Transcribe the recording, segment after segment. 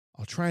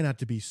I'll try not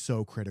to be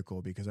so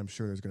critical because I'm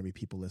sure there's going to be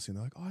people listening.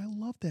 They're like, oh, I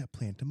love that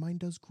plant and mine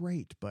does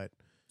great, but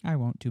I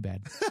won't. Too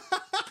bad.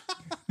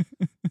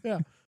 yeah.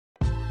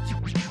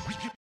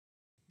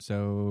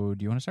 So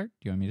do you want to start?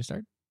 Do you want me to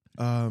start?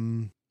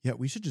 Yeah,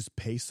 we should just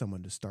pay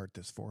someone to start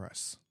this for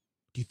us.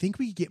 Do you think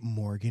we could get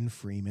Morgan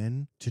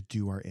Freeman to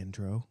do our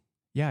intro?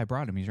 Yeah, I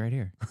brought him. He's right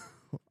here.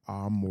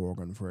 I'm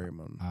Morgan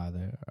Freeman. Hi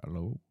there.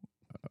 Hello.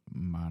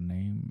 My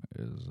name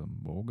is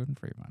Morgan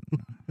Freeman.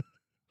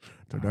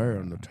 Today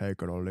on the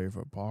Take It or Leave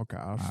It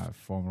podcast. I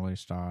formerly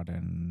starred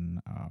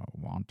in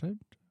Wanted,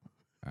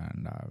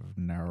 and I've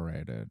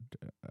narrated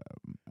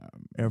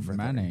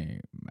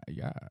Everything.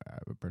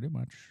 pretty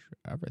much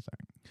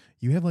everything.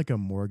 You have like a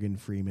Morgan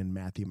Freeman,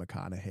 Matthew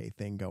McConaughey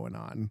thing going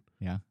on.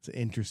 Yeah. It's an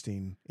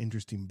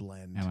interesting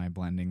blend. Am I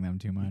blending them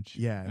too much?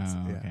 Yeah.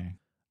 Yeah. Okay.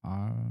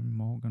 I'm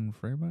Morgan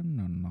Freeman,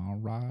 and all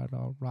right.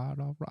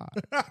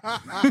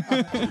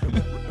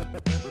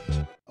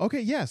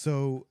 Okay, yeah.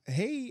 So,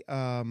 hey,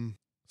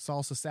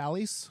 Salsa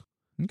Sally's.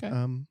 Okay.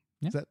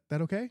 Yeah. Is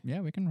that okay?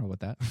 Yeah, we can roll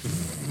with that.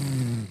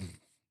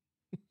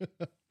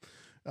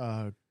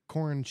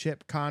 Corn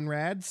chip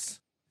Conrads.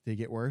 Did it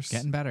get worse?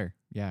 Getting better.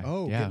 Yeah.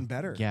 Oh, yeah. getting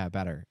better. Yeah,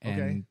 better. Okay.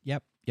 And,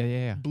 yep.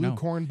 Yeah. Blue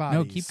corn bodies.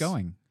 No, keep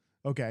going.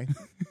 Okay.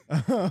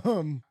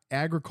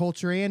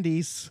 Agriculture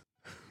Andes.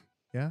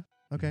 Yeah.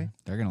 Okay.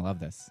 They're going to love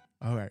this.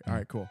 All right. All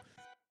right. Cool.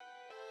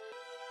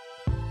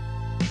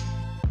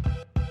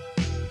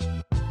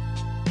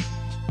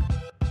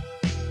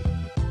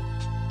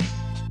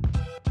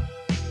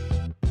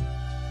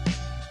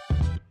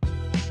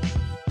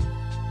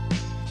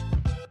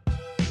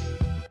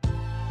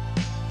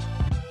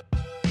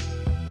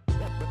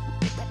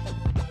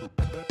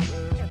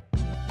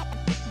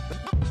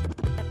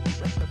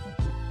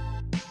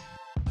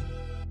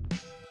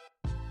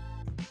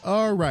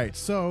 All right.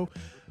 So,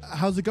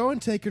 how's it going,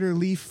 Take It or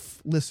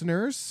Leaf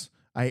listeners?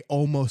 I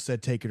almost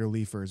said Take It or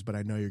Leafers, but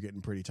I know you're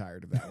getting pretty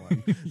tired of that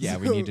one. Yeah,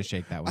 we need to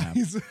shake that one up.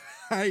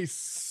 I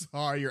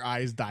saw your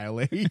eyes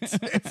dilate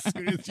as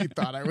soon as you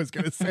thought I was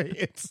going to say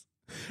it.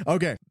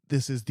 Okay.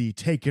 This is the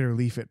Take It or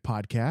Leaf It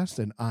podcast,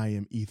 and I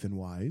am Ethan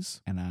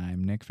Wise. And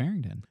I'm Nick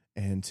Farrington.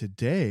 And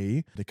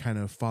today, to kind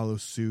of follow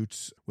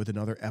suit with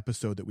another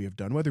episode that we have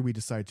done, whether we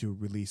decide to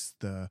release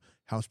the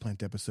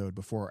houseplant episode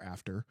before or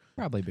after.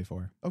 Probably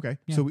before. Okay.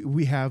 Yeah. So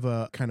we have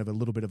a kind of a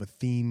little bit of a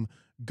theme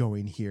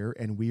going here,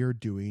 and we are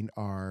doing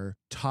our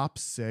top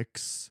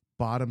 6,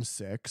 bottom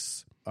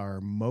 6,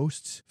 our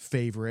most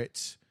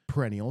favorite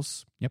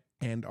perennials. Yep.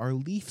 And our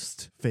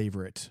least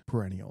favorite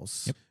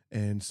perennials. Yep.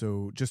 And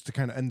so just to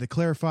kind of, and to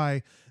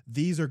clarify,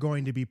 these are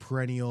going to be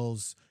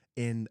perennials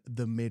in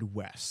the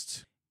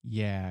Midwest.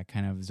 Yeah,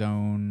 kind of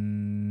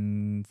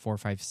zone 4,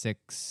 5,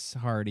 6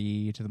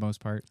 hardy to the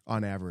most part.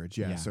 On average,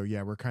 yeah. Yeah. So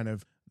yeah, we're kind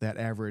of that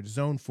average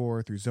zone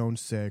 4 through zone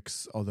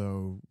 6,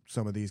 although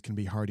some of these can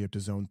be hardy up to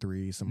zone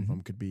 3. Some of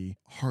them could be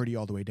hardy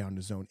all the way down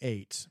to zone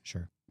 8.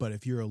 Sure. But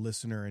if you're a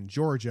listener in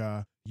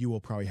Georgia, you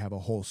will probably have a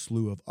whole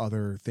slew of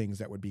other things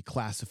that would be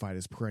classified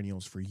as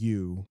perennials for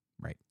you.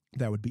 Right.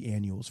 That would be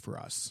annuals for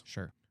us.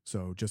 Sure.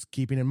 So just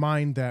keeping in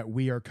mind that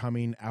we are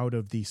coming out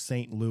of the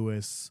St.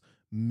 Louis,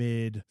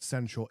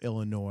 mid-central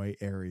Illinois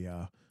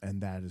area, and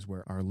that is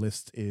where our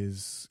list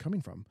is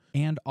coming from.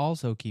 And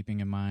also keeping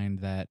in mind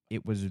that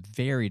it was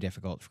very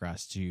difficult for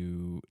us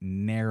to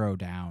narrow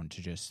down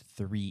to just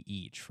 3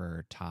 each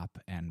for top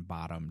and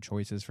bottom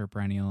choices for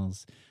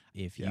perennials.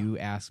 If you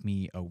ask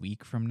me a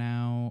week from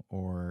now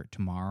or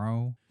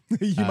tomorrow,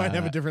 You might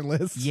have a different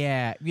list.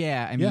 Yeah.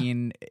 I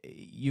mean,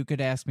 you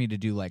could ask me to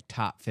do like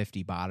top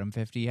 50, bottom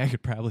 50. I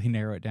could probably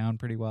narrow it down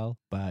pretty well.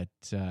 But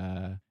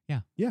yeah.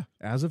 Yeah,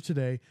 as of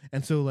today.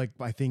 And so, like,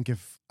 I think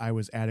if I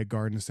was at a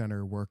garden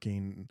center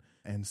working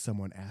and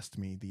someone asked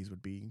me, these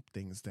would be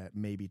things that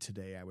maybe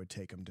today I would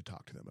take them to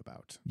talk to them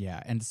about.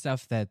 Yeah, and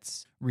stuff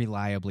that's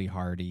reliably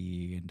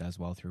hardy and does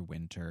well through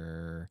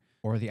winter,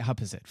 or the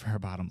opposite for our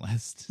bottom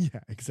list.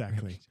 Yeah,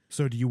 exactly.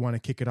 So do you want to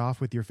kick it off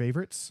with your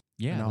favorites?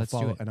 Yeah, and I'll let's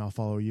follow, do it. And I'll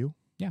follow you?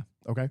 Yeah.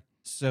 Okay.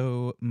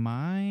 So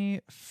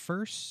my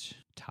first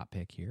top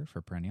pick here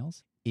for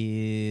perennials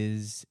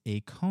is a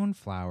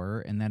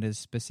coneflower, and that is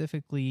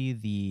specifically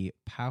the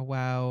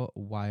Powwow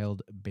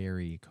Wild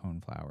Berry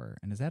coneflower.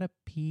 And is that a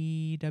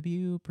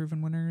PW,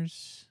 Proven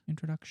Winners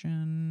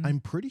introduction? I'm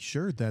pretty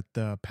sure that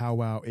the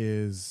powwow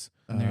is...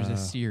 And there's a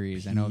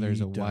series. I know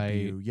there's a PW.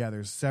 white... Yeah,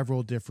 there's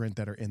several different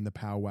that are in the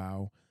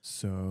powwow.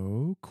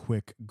 So,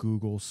 quick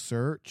Google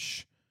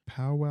search.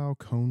 Powwow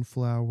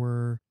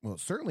coneflower. Well, it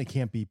certainly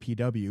can't be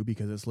PW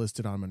because it's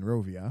listed on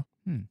Monrovia.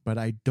 But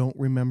I don't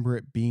remember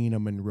it being a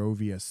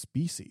Monrovia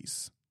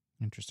species.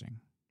 Interesting.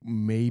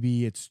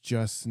 Maybe it's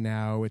just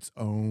now its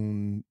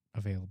own...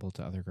 Available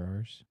to other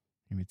growers.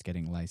 Maybe it's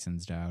getting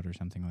licensed out or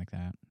something like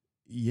that.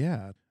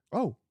 Yeah.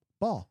 Oh,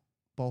 Ball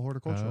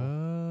horticultural.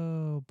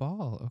 Oh,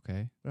 Ball.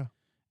 Okay. Yeah.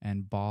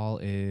 And Ball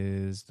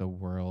is the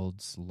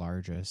world's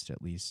largest,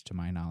 at least to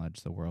my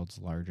knowledge, the world's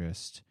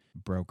largest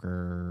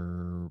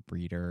broker,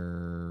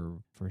 breeder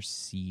for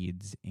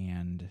seeds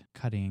and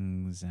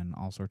cuttings and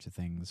all sorts of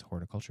things,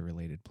 horticulture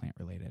related, plant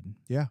related.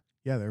 Yeah,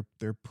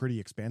 they're pretty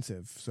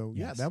expansive. So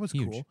Yes, that was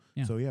huge. cool.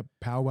 Yeah. So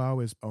Powwow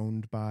is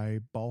owned by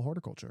Ball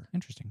Horticulture.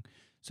 Interesting.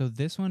 So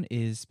this one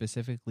is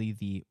specifically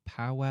the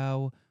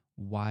Powwow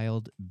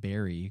Wild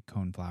Berry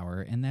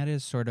Coneflower, and that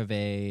is sort of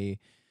a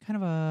kind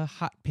of a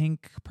hot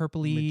pink,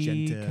 purpley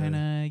Magenta. kind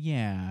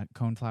of,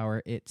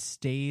 coneflower. It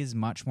stays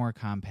much more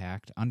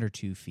compact, under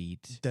 2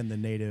 feet. Than the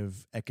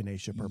native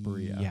Echinacea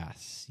purpurea.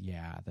 Yes,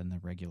 than the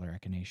regular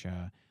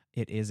Echinacea.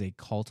 It is a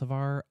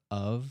cultivar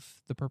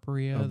of the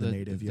purpurea, Of the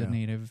the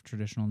native,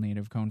 traditional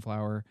native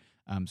coneflower.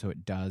 So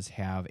it does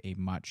have a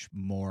much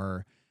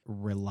more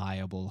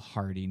reliable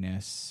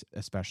hardiness,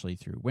 especially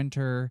through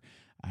winter.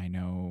 I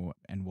know,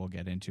 and we'll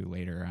get into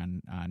later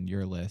on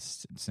your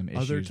list some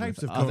issues Other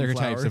types with of other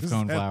types of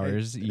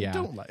coneflowers coneflowers. I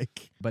don't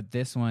like. But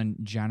this one,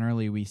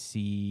 generally, we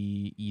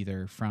see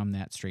either from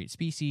that straight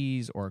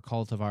species or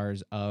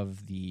cultivars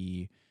of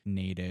the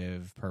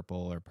native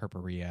purple or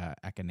purpurea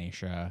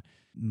echinacea,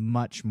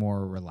 much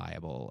more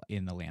reliable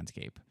in the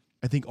landscape.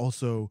 I think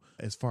also,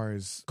 as far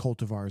as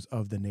cultivars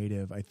of the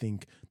native, I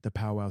think the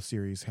Powwow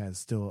series has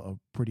still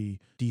a pretty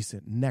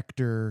decent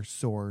nectar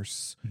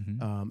source,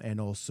 and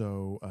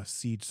also a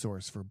seed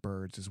source for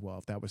birds as well.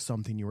 If that was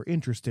something you were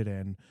interested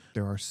in,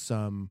 there are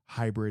some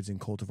hybrids and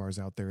cultivars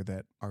out there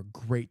that are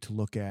great to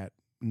look at,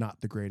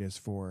 not the greatest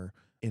for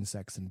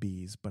insects and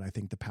bees, but I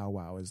think the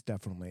Powwow is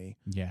definitely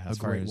a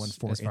great one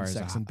for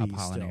insects and bees. A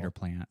pollinator still.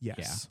 plant. Yes.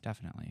 Yeah,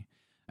 definitely.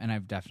 And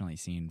I've definitely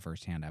seen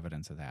firsthand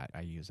evidence of that.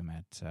 I use them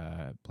at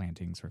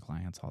plantings for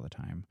clients all the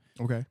time.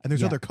 Okay. And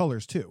there's other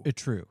colors too.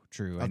 True.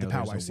 I know the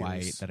Powwow there's a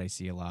white series. that I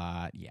see a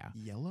lot. Yeah.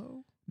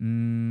 Yellow?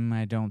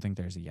 I don't think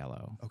there's a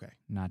yellow. Okay.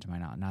 Not to my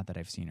knowledge. Not that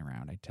I've seen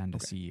around. I tend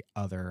to see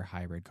other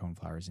hybrid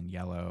coneflowers in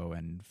yellow,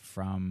 and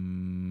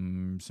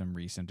from some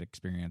recent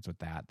experience with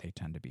that, they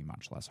tend to be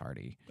much less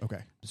hardy.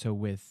 Okay. So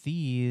with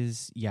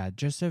these,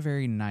 just a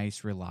very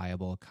nice,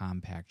 reliable,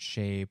 compact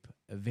shape,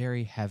 a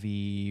very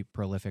heavy,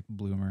 prolific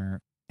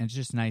bloomer. And it's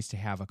just nice to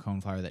have a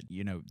coneflower that,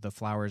 the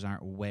flowers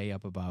aren't way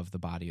up above the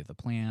body of the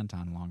plant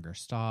on longer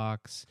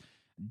stalks.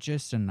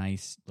 Just a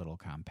nice little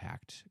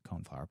compact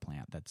coneflower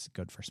plant that's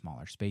good for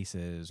smaller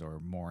spaces or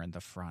more in the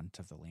front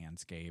of the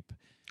landscape.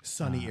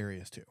 Sunny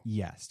areas too.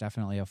 Yes,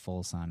 definitely a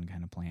full sun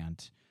kind of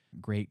plant.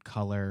 Great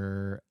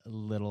color,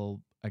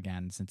 little,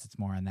 again, since it's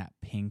more on that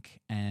pink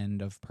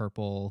end of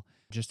purple,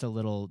 just a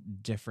little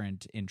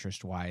different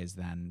interest-wise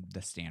than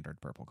the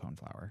standard purple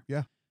coneflower.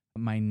 Yeah.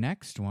 My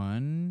next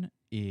one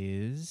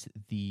is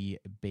the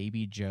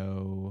Baby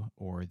Joe,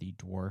 or the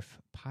dwarf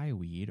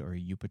pieweed, or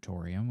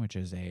eupatorium, which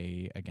is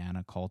a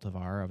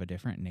cultivar of a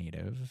different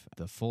native.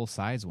 The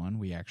full-size one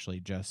we actually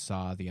just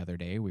saw the other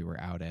day. We were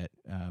out at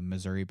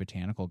Missouri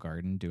Botanical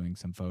Garden doing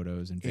some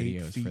photos and 8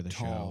 videos feet for the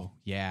tall. show.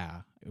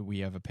 Yeah. We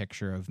have a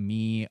picture of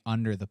me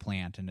under the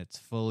plant, and it's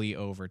fully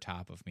over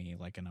top of me,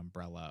 like an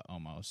umbrella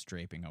almost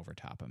draping over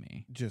top of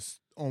me. Just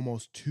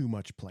almost too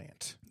much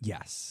plant.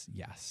 Yes.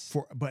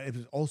 But it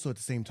was also at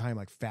the same time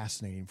like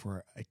fascinating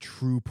for a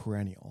true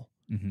perennial,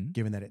 Mm-hmm.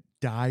 given that it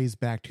dies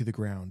back to the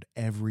ground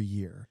every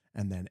year,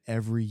 and then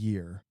every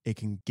year it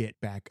can get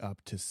back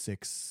up to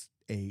 6,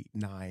 8,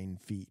 9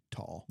 feet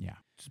tall. Yeah.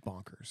 It's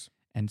bonkers.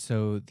 And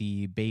so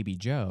the Baby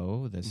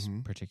Joe, this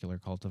particular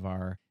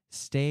cultivar,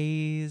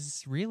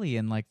 stays really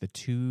in like the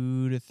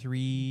 2 to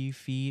 3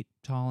 feet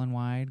tall and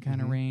wide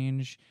kind of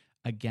range.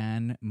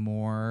 Again,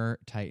 more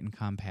tight and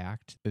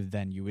compact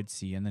than you would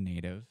see in the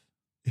native.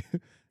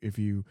 If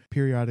you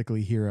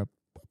periodically hear a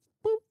boop,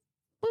 boop,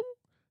 boop,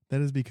 that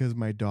is because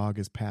my dog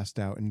is passed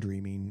out and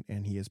dreaming,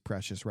 and he is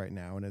precious right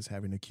now and is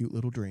having a cute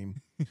little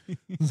dream.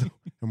 And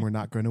we're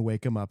not going to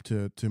wake him up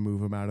to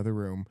move him out of the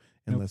room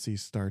unless he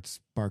starts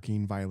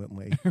barking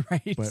violently.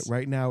 Right. But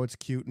right now it's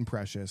cute and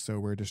precious, so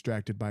we're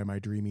distracted by my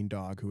dreaming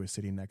dog who is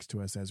sitting next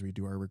to us as we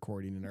do our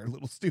recording in our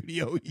little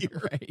studio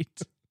here.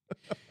 Right.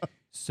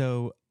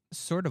 So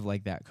sort of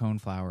like that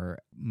coneflower,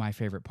 my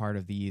favorite part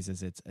of these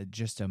is it's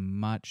just a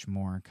much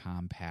more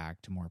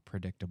compact, more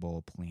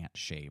predictable plant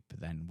shape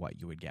than what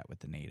you would get with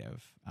the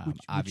native.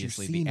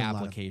 Obviously, the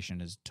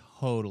application is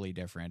totally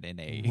different in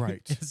a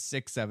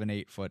 6, 7,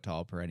 8 foot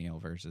tall perennial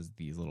versus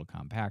these little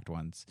compact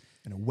ones.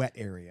 In a wet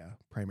area,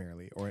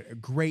 primarily, or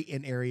great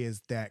in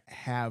areas that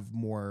have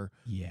more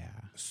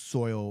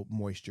soil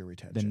moisture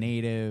retention. The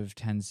native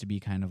tends to be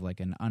kind of like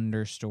an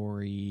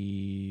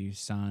understory,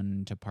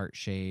 sun to part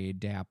shade,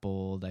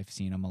 dappled. I've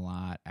seen them a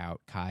lot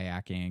out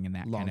kayaking and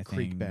that long kind of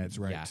creek thing. beds,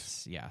 right?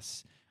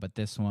 Yes. But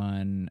this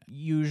one,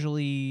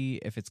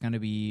 usually, if it's going to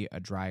be a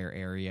drier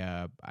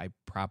area, I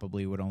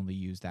probably would only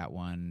use that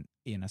one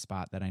in a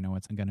spot that I know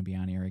it's going to be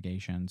on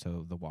irrigation,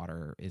 so the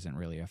water isn't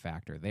really a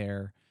factor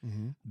there.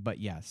 But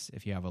yes,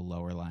 if you have a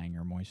lower lying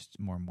or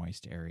more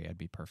moist area, it'd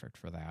be perfect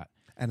for that.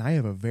 And I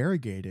have a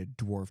variegated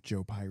dwarf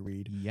Joe Pye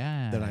reed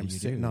that I'm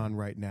sitting on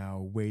right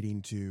now,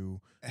 waiting to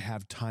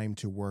have time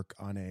to work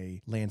on a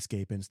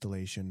landscape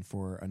installation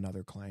for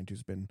another client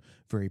who's been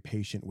very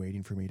patient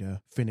waiting for me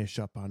to finish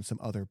up on some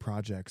other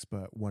projects.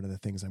 But one of the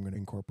things I'm going to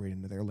incorporate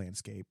into their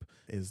landscape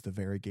is the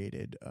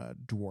variegated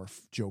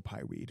dwarf Joe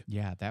Pye weed.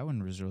 Yeah, that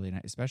one was really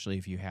nice, especially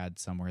if you had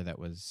somewhere that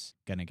was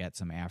going to get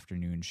some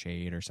afternoon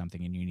shade or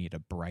something and you need to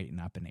brighten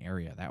up an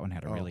area. That one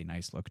had a really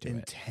nice look to it.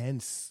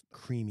 Intense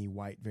creamy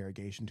white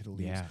variegation to the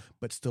leaves,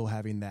 but still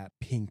having that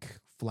pink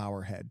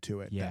flower head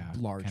to it. Yeah,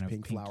 that large kind of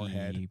pink flower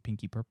head.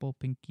 Pinky purple,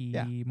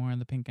 more on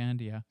the pink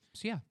end. Yeah.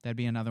 So yeah, that'd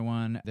be another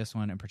one. This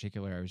one in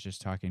particular, I was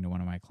just talking to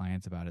one of my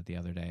clients about it the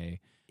other day.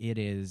 It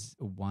is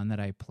one that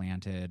I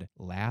planted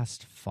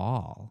last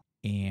fall,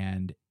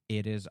 and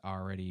it is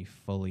already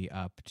fully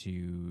up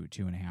to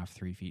 2.5,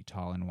 3 feet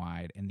tall and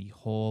wide. And the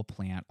whole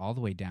plant, all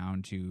the way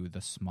down to the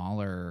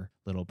smaller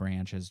little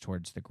branches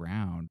towards the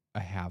ground,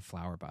 have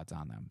flower buds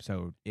on them.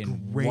 So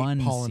in Great one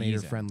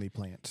pollinator-friendly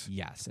plant.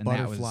 Yes. And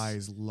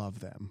butterflies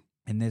love them.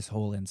 And this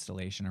whole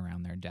installation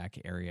around their deck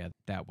area,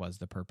 that was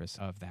the purpose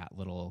of that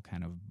little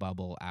kind of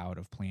bubble out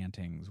of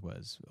plantings,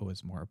 was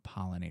more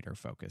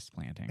pollinator-focused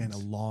plantings. And a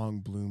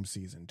long bloom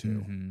season,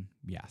 too.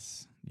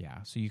 Yes.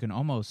 Yeah. So you can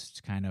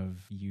almost kind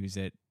of use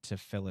it to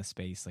fill a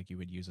space like you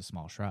would use a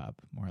small shrub,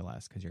 more or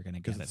less, because you're going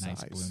to get a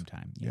nice bloom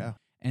time. Yeah.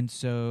 And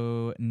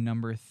so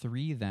number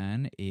 3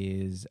 then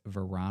is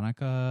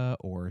Veronica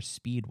or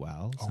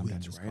Speedwell. Oh,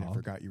 that's right. I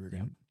forgot you were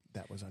going to...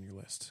 That was on your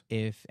list.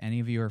 If any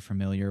of you are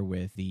familiar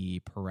with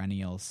the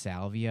perennial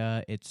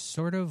salvia, it's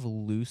sort of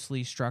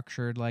loosely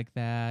structured like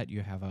that.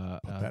 You have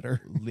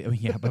better.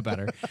 But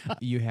better.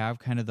 You have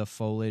kind of the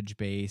foliage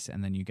base,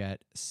 and then you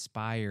get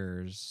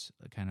spires,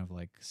 kind of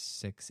like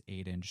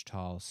 6-8 inch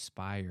tall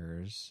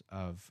spires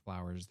of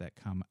flowers that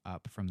come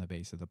up from the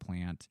base of the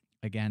plant.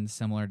 Again,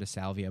 similar to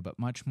salvia, but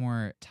much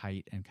more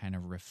tight and kind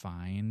of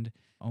refined.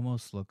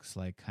 Almost looks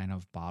like kind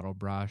of bottle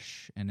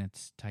brush in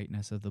its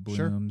tightness of the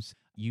blooms. Sure.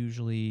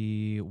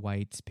 Usually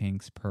whites,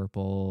 pinks,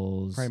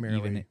 purples,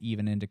 primarily.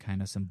 Even into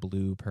kind of some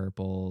blue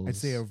purples. I'd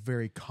say a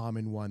very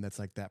common one that's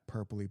like that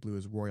purpley blue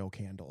is royal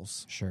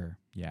candles. Sure,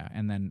 yeah.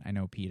 And then I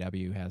know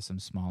PW has some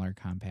smaller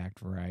compact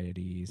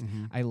varieties.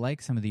 I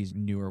like some of these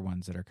newer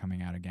ones that are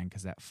coming out again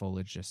because that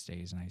foliage just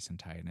stays nice and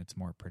tight and it's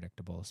more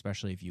predictable,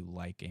 especially if you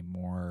like a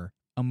more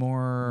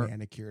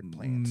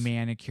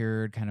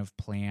manicured kind of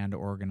planned,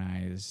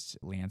 organized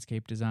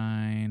landscape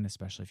design,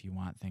 especially if you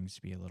want things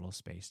to be a little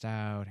spaced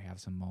out, have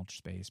some mulch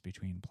space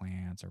between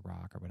plants or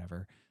rock or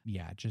whatever.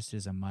 Yeah, it just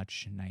is a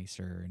much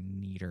nicer,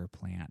 neater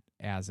plant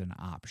as an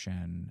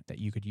option that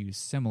you could use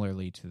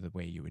similarly to the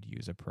way you would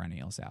use a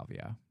perennial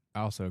salvia.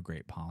 Also a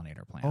great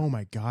pollinator plant. Oh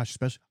my gosh,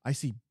 especially I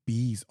see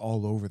bees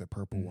all over the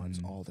purple ones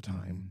all the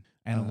time.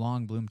 And a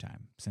long bloom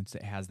time. Since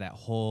it has that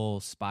whole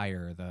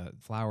spire, the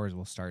flowers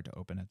will start to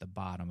open at the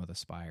bottom of the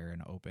spire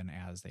and open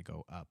as they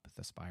go up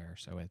the spire.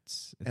 So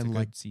it's a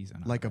good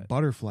season. Like a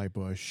butterfly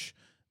bush,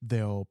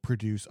 they'll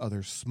produce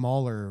other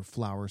smaller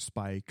flower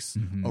spikes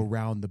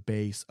around the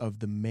base of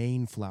the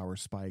main flower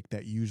spike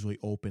that usually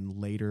open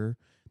later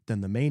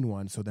than the main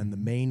one. So then the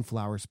main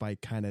flower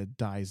spike kind of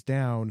dies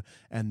down,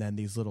 and then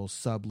these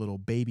little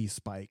baby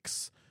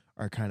spikes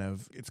are kind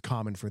of, it's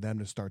common for them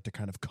to start to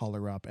kind of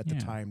color up at the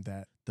time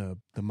that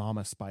the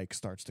mama spike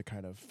starts to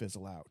kind of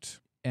fizzle out.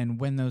 And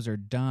when those are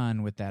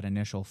done with that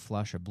initial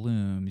flush of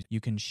blooms, you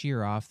can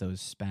shear off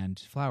those spent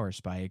flower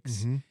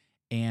spikes,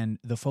 and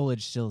the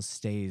foliage still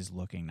stays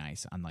looking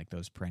nice, unlike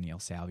those perennial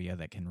salvia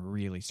that can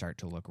really start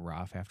to look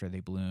rough after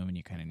they bloom, and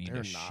you kind of need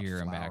to shear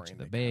them back to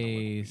the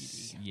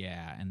base.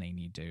 Yeah, and they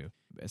need to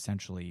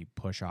essentially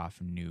push off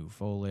new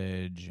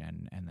foliage,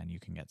 and then you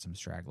can get some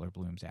straggler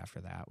blooms after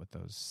that with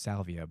those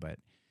salvia. But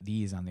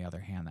these, on the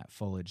other hand, that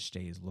foliage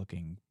stays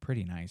looking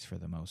pretty nice for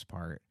the most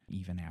part,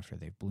 even after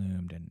they've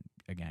bloomed. And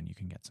again, you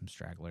can get some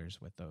stragglers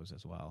with those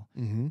as well.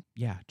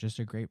 Yeah, just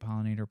a great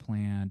pollinator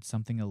plant,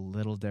 something a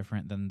little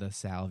different than the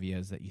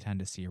salvias that you tend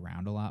to see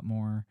around a lot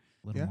more,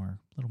 a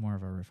little more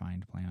of a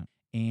refined plant.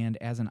 And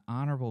as an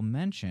honorable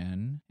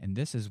mention, and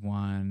this is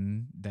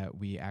one that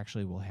we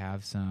actually will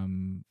have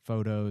some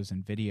photos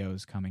and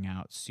videos coming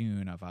out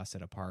soon of us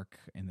at a park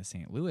in the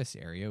St. Louis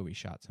area. We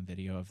shot some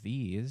video of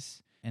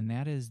these, and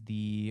that is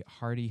the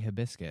hardy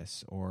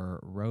hibiscus or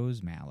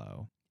rose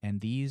mallow.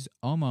 And these,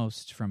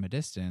 almost from a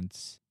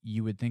distance,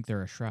 you would think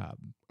they're a shrub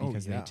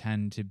because they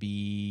tend to be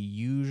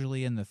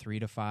usually in the 3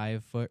 to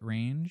 5 foot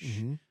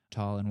range,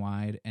 tall and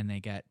wide, and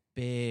they get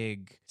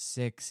big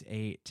 6,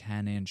 8,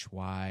 10 inch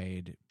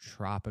wide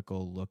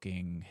tropical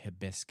looking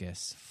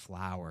hibiscus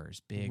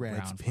flowers, big reds,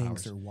 brown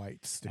pinks, flowers. or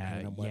whites,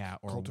 depending on what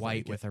or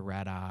white with a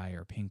red eye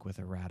or pink with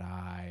a red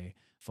eye.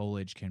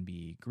 Foliage can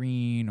be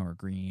green or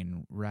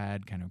green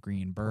red, kind of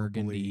green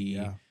burgundy.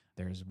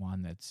 There's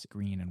one that's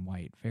green and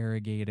white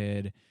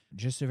variegated.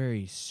 Just a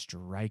very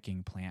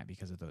striking plant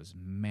because of those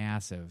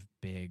massive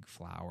big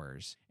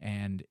flowers.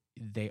 And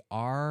they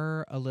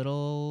are a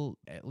little,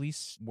 at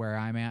least where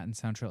I'm at in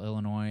central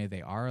Illinois,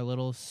 they are a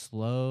little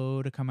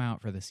slow to come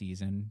out for the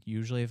season.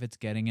 Usually if it's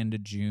getting into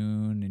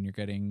June and you're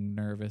getting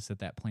nervous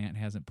that plant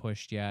hasn't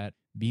pushed yet,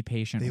 be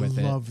patient with it.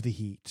 They love the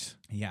heat.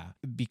 Yeah.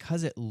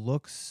 Because it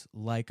looks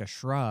like a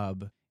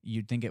shrub,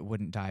 you'd think it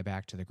wouldn't die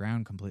back to the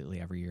ground completely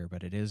every year,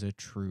 but it is a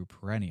true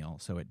perennial.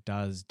 So it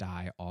does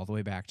die all the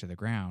way back to the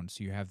ground.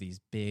 So you have these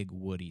big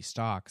woody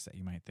stalks that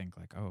you might think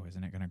like, oh,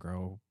 isn't it going to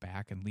grow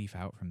back and leaf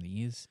out from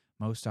these?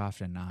 Most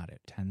often not.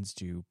 It tends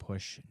to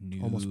push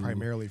new, almost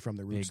primarily from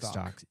the rootstock.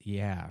 Stalks.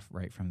 Yeah,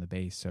 right from the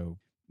base. So,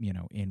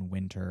 in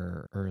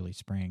winter, early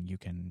spring, you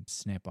can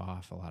snip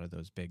off a lot of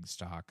those big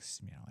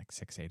stalks, like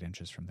 6-8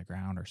 inches from the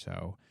ground or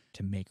so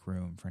to make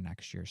room for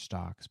next year's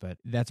stalks. But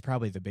that's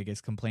probably the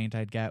biggest complaint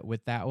I'd get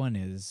with that one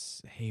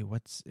is, hey,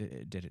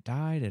 did it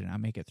die? Did it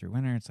not make it through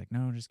winter? It's like,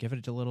 no, just give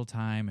it a little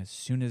time. As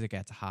soon as it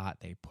gets hot,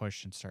 they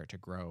push and start to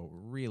grow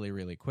really,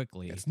 really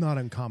quickly. It's not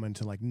uncommon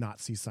to not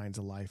see signs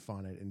of life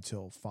on it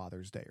until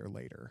Father's Day or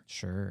later.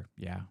 Sure.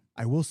 Yeah.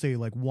 I will say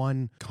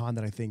one con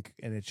that I think,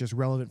 and it's just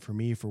relevant for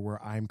me for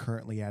where I'm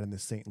currently at in the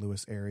St.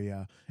 Louis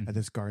area at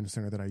this garden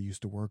center that I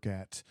used to work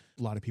at.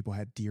 A lot of people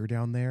had deer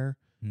down there.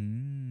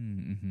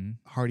 Mm-hmm.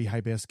 Hardy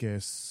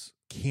hibiscus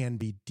can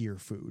be deer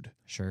food.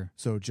 Sure.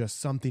 So just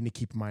something to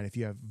keep in mind. If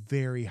you have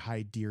very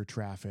high deer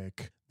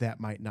traffic, that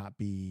might not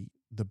be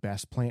the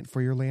best plant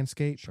for your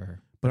landscape. Sure.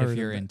 But if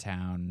you're in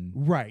town.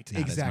 Right.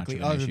 Not Exactly.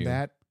 as much of an Other than issue.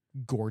 that,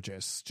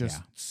 gorgeous.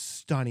 Just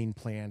stunning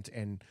plant.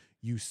 And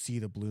you see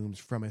the blooms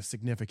from a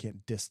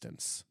significant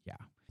distance. Yeah.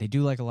 They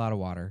do like a lot of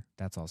water.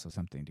 That's also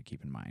something to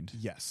keep in mind.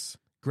 Yes.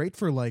 Great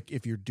for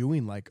if you're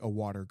doing a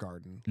water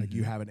garden,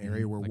 you have an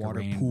area where like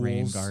water a pools.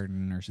 rain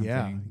garden or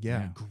something.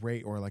 Yeah.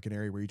 Great. Or an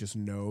area where you just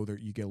know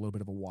that you get a little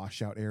bit of a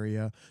washout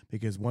area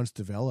because once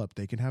developed,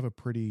 they can have a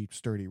pretty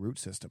sturdy root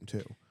system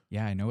too.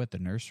 Yeah, I know at the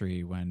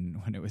nursery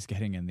when it was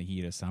getting in the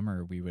heat of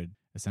summer, we would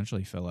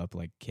essentially fill up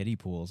kiddie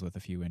pools with a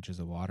few inches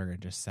of water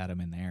and just set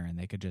them in there, and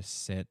they could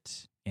just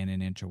sit in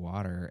an inch of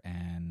water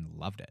and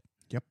loved it.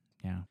 Yep.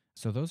 Yeah.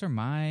 So those are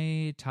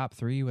my top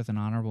 3 with an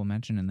honorable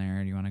mention in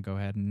there. Do you want to go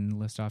ahead and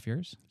list off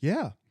yours?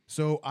 Yeah.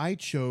 So I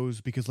chose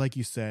because, like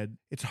you said,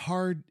 it's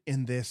hard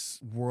in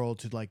this world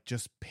to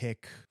just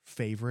pick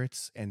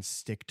favorites and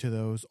stick to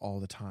those all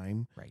the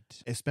time. Right.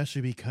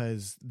 Especially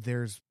because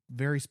there's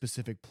very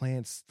specific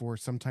plants for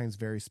sometimes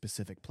very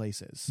specific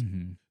places.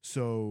 Mm-hmm.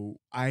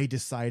 So I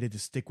decided to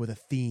stick with a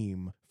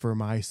theme for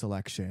my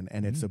selection,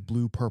 and it's a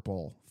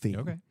blue-purple theme.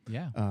 Okay.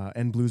 Yeah.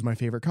 And blue's my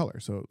favorite color,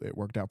 so it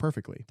worked out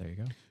perfectly. There you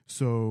go.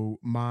 So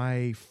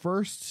my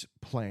first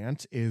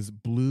plant is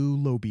blue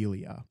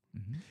lobelia.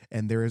 Mm-hmm.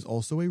 And there is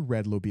also a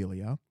red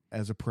lobelia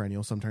as a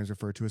perennial, sometimes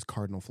referred to as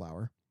cardinal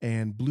flower.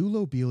 And blue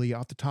lobelia,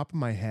 off the top of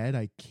my head,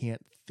 I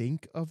can't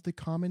think of the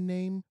common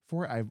name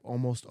for it. I've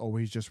almost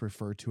always just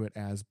referred to it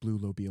as blue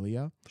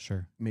lobelia.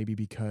 Sure. Maybe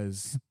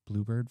because...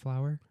 Bluebird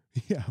flower?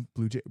 Yeah,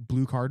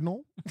 blue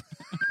cardinal.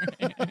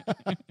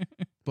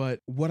 But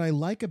what I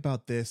like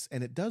about this,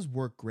 and it does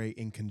work great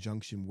in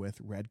conjunction with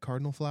red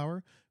cardinal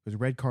flower, because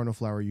red cardinal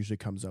flower usually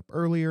comes up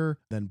earlier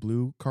than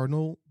blue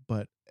cardinal,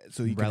 but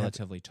so you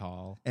relatively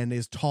tall and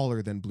is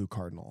taller than blue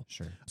cardinal.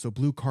 Sure. So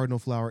blue cardinal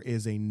flower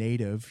is a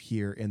native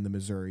here in the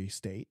Missouri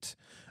state.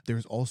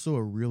 There's also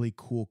a really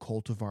cool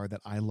cultivar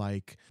that I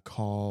like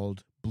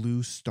called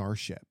Blue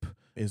Starship,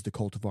 is the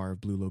cultivar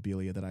of blue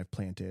lobelia that I've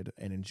planted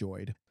and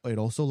enjoyed. It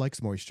also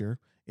likes moisture.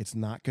 It's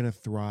not going to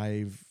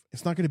thrive.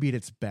 It's not going to be at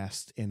its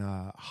best in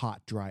a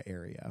hot, dry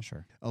area.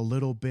 Sure. A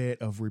little bit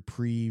of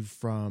reprieve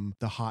from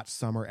the hot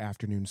summer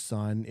afternoon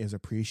sun is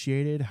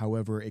appreciated.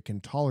 However, it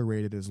can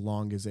tolerate it as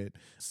long as it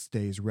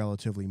stays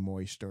relatively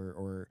moist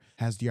or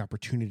has the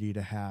opportunity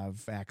to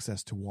have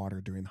access to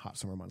water during the hot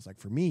summer months. Like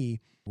for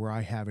me, where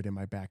I have it in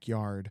my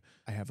backyard,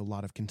 I have a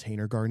lot of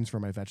container gardens for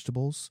my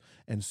vegetables.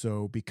 And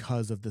so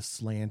because of the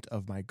slant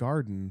of my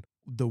garden,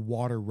 the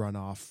water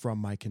runoff from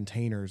my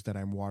containers that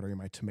I'm watering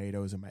my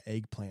tomatoes and my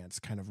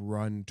eggplants kind of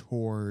run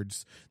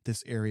towards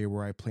this area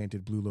where I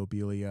planted blue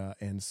lobelia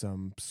and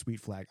some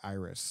sweet flag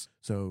iris.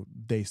 So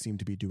they seem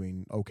to be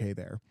doing okay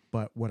there.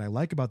 But what I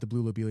like about the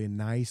blue lobelia,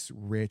 nice,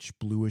 rich,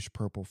 bluish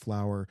purple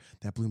flower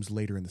that blooms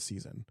later in the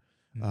season.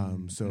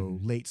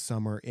 Late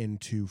summer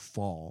into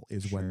fall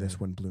is when this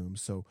one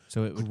blooms. So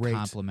it would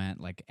complement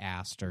like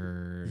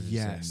asters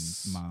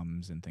and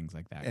mums and things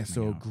like that. And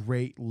so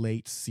great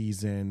late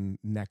season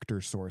nectar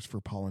source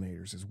for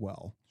pollinators as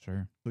well.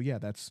 Sure. So yeah,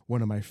 that's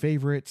one of my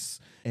favorites.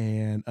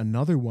 And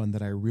another one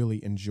that I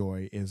really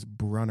enjoy is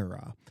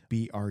Brunnera,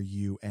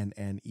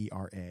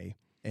 Brunnera.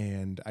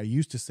 And I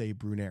used to say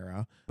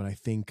Brunera, but I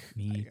think...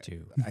 Me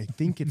too. I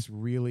think it's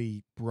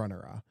really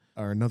Brunnera.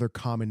 Or another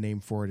common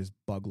name for it is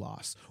bug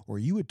loss. Or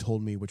you had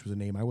told me, which was a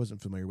name I wasn't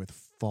familiar with,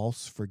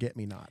 false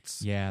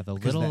forget-me-nots. Yeah, the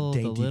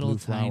little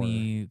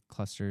tiny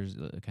clusters,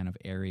 kind of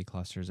airy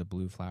clusters of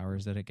blue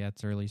flowers that it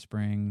gets early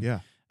spring.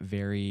 Yeah.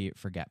 very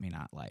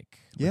forget-me-not-like.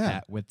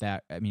 Yeah. With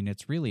that, I mean,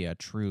 it's really a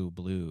true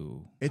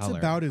blue It's color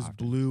about as often.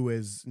 blue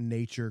as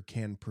nature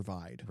can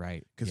provide.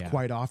 Right. Because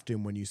quite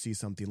often when you see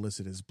something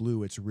listed as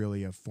blue, it's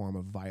really a form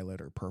of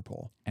violet or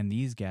purple. And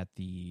these get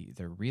the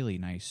really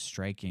nice,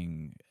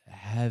 striking,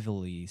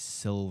 heavily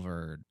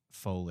silvered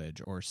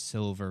foliage or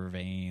silver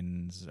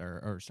veins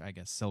or I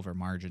guess silver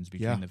margins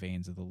between the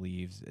veins of the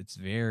leaves. It's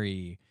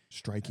very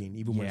striking,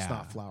 even when it's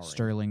not flowering.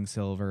 Sterling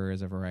silver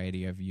is a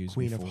variety I've used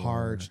Queen before. of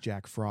Hearts,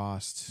 Jack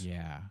Frost.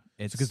 Yeah.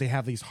 It's because they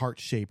have these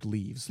heart-shaped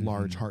leaves,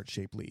 large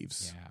heart-shaped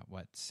leaves.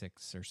 Yeah,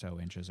 6 or so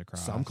inches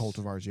across. Some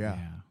cultivars, yeah.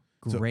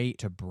 Great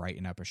to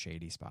brighten up a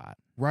shady spot.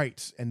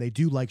 Right, and they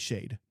do like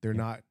shade. They're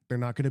not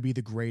going to be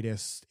the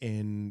greatest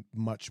in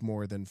much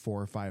more than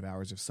 4 or 5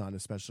 hours of sun,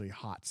 especially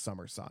hot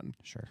summer sun.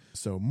 Sure.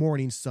 So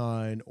morning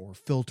sun or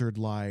filtered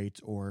light,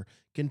 or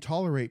can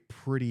tolerate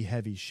pretty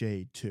heavy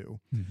shade too.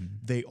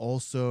 They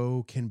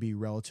also can be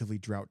relatively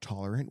drought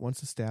tolerant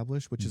once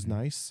established, which is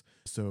nice.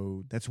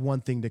 So that's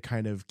one thing to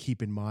kind of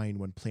keep in mind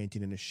when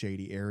planting in a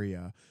shady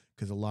area,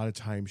 because a lot of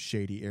times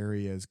shady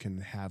areas can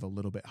have a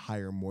little bit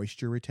higher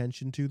moisture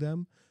retention to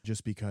them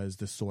just because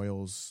the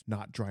soil's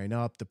not drying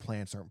up, the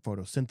plants aren't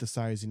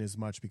photosynthesizing as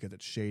much because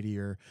it's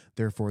shadier,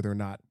 therefore they're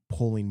not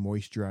pulling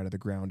moisture out of the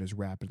ground as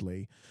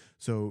rapidly.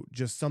 So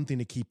just something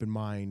to keep in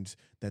mind,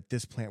 that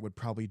this plant would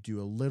probably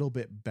do a little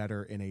bit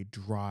better in a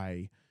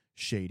dry,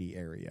 shady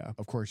area.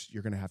 Of course,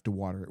 you're going to have to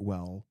water it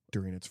well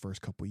during its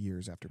first couple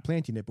years after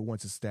planting it, but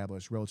once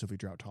established, relatively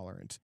drought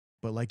tolerant.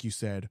 But like you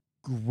said,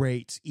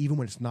 great, even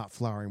when it's not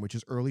flowering, which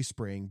is early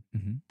spring,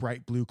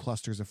 bright blue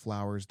clusters of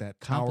flowers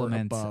that tower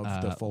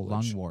above the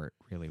foliage. Lungwort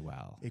really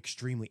well.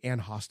 Extremely,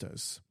 and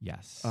hostas.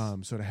 Yes.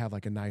 So to have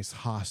like a nice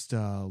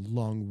hosta,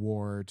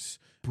 lungwort,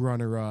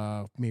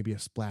 brunnera, maybe a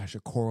splash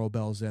of coral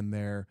bells in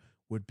there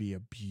would be a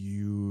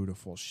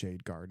beautiful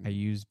shade garden. I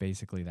use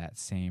basically that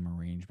same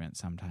arrangement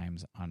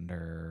sometimes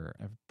under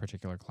a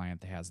particular client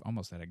that has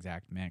almost that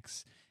exact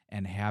mix,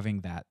 and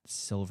having that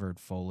silvered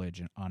foliage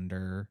and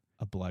under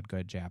a blood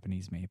good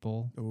Japanese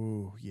maple.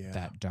 Oh, yeah.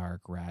 That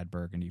dark red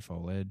burgundy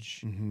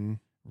foliage.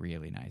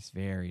 Really nice.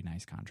 Very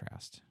nice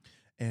contrast.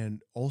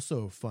 And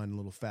also fun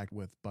little fact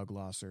with bug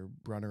loss or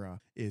brunnera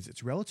is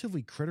it's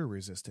relatively critter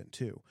resistant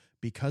too.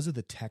 Because of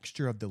the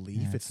texture of the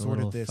leaf, it's sort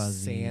of this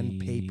fuzzy,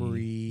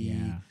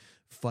 sandpapery,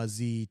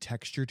 fuzzy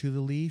texture to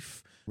the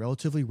leaf.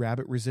 Relatively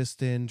rabbit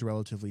resistant,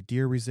 relatively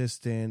deer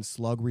resistant,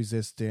 slug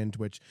resistant,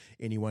 which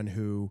anyone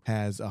who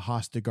has a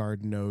hosta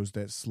garden knows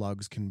that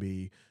slugs can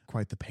be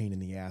quite the pain in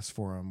the ass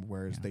for them,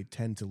 whereas they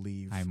tend to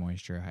leave high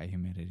moisture, high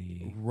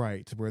humidity.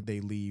 Right, where they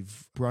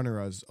leave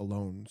brunneras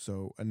alone.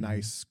 So a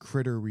nice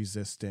critter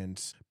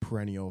resistant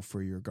perennial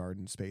for your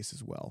garden space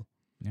as well.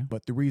 Yeah.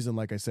 But the reason,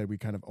 like I said, we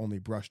kind of only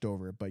brushed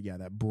over it, but yeah,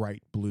 that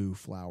bright blue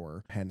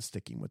flower, hence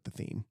sticking with the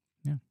theme.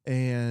 Yeah.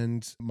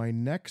 And my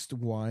next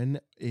one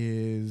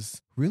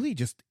is really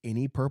just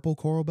any purple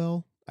coral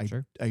bell.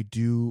 I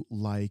do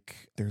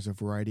like, there's a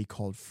variety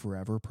called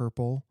Forever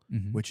Purple,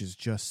 which is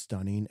just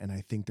stunning. And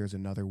I think there's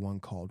another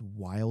one called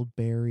Wild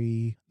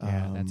Berry.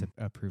 Yeah, that's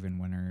a proven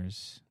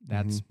winners.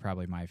 That's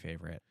probably my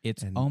favorite.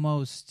 It's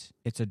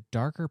a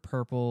darker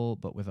purple,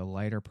 but with a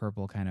lighter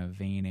purple kind of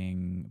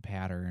veining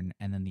pattern.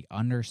 And then the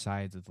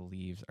undersides of the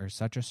leaves are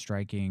such a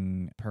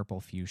striking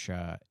purple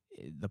fuchsia.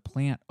 The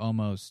plant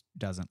almost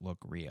doesn't look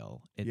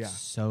real. It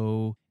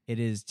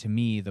is to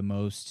me the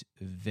most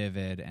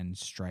vivid and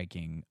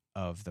striking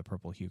of the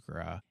purple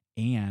heuchera.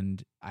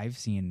 And I've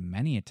seen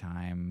many a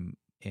time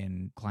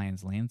in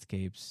clients'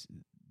 landscapes,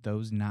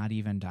 those not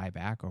even die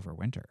back over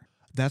winter.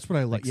 That's what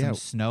I like. Some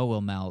snow will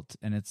melt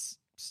and it's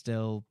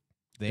still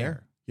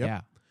there. Yep.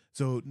 Yeah.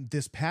 So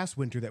this past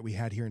winter that we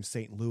had here in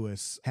St.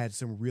 Louis had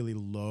some really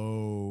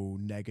low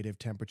negative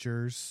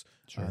temperatures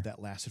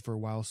that lasted for a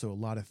while. So a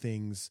lot of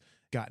things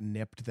got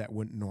nipped that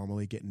wouldn't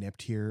normally get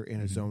nipped here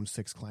in a zone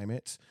 6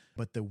 climate.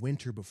 But the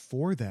winter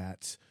before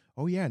that,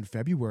 in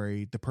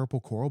February, the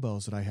purple coral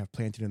bells that I have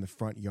planted in the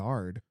front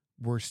yard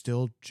were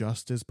still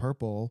just as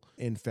purple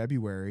in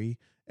February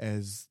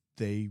as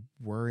they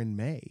were in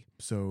May.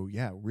 So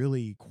yeah,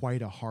 really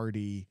quite a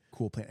hardy,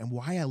 cool plant. And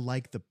why I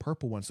like the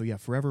purple one. So yeah,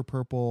 Forever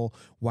Purple,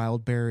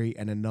 Wild Berry,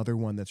 and another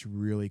one that's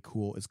really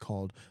cool is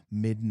called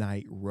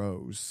Midnight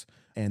Rose.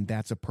 And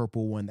that's a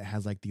purple one that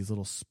has like these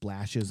little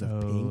splashes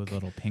of pink,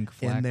 little pink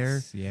flecks in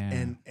there.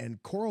 Yeah.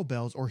 And coral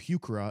bells, or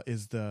heuchera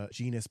is the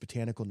genus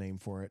botanical name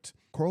for it.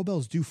 Coral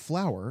bells do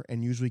flower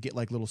and usually get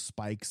like little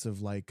spikes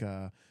of like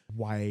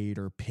white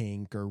or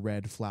pink or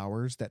red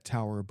flowers that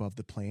tower above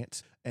the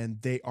plant.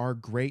 And they are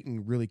great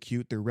and really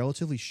cute. They're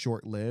relatively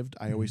short-lived.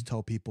 I always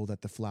tell people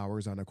that the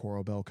flowers on a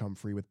coral bell come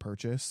free with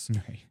purchase.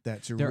 Right.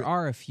 There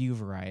are a few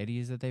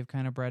varieties that they've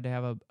kind of bred to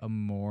have a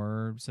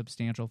more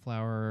substantial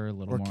flower, a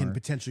little more, can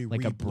potentially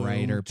like a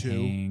brighter too.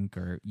 pink,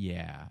 or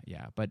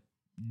but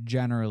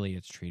generally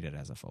it's treated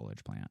as a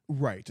foliage plant.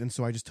 Right. And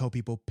so I just tell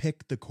people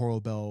pick the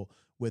coral bell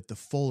with the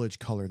foliage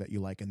color that you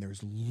like. And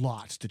there's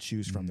lots to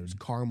choose from. There's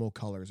caramel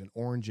colors and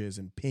oranges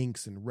and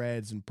pinks and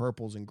reds and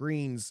purples and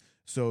greens.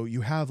 So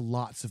you have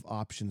lots of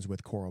options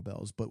with coral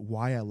bells. But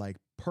why I like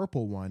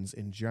purple ones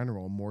in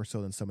general, more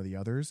so than some of the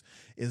others,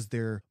 is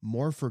they're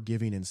more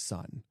forgiving in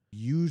sun.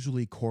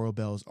 Usually coral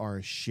bells are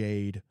a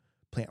shade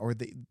plant, or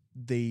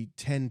they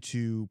tend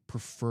to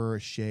prefer a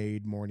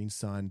shade, morning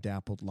sun,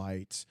 dappled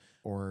light,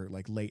 or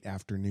like late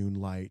afternoon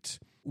light.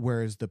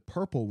 Whereas the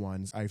purple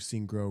ones I've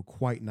seen grow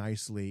quite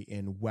nicely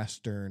in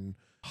western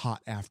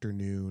hot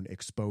afternoon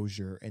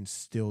exposure and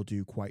still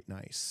do quite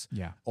nice.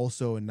 Yeah.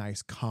 Also a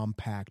nice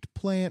compact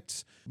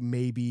plant,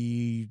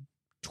 maybe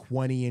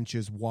 20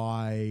 inches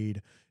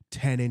wide,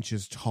 10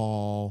 inches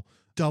tall,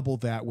 double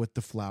that with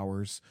the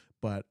flowers,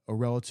 but a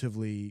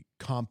relatively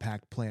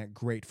compact plant,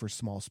 great for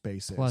small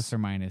spaces. Plus or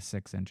minus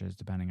 6 inches,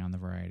 depending on the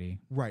variety.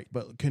 Right,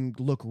 but can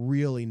look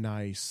really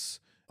nice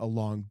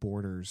along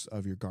borders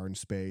of your garden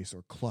space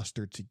or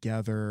clustered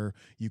together.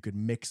 You could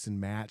mix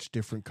and match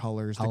different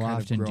colors. I'll kind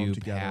often of grow do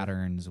together.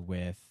 patterns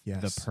with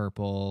the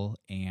purple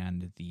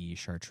and the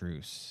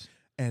chartreuse.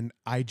 And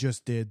I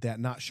just did that,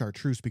 not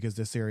chartreuse, because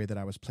this area that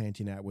I was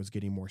planting at was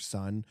getting more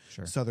sun,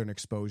 southern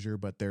exposure,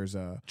 but there's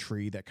a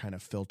tree that kind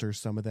of filters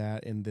some of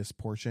that in this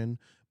portion.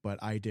 But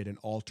I did an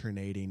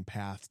alternating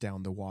path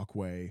down the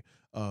walkway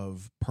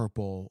of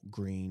purple,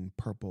 green,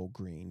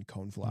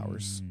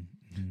 coneflowers.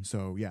 Mm-hmm.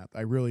 So, yeah,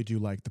 I really do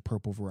like the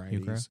purple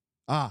varieties.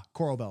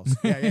 Coral bells.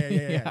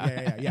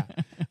 Yeah.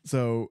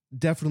 So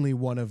definitely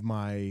one of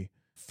my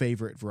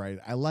favorite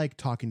varieties. I like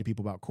talking to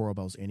people about coral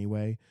bells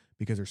anyway,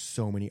 because there's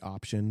so many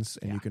options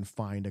and you can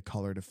find a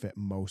color to fit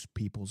most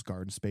people's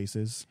garden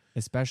spaces.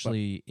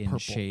 Especially in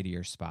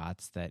shadier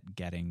spots, that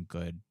getting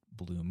good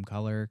bloom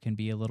color can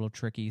be a little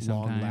tricky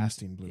sometimes.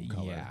 Long-lasting bloom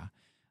color.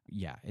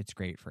 Yeah, it's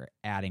great for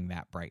adding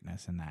that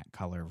brightness and that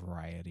color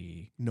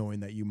variety. Knowing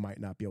that you might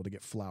not be able to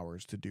get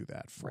flowers to do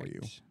that for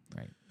you.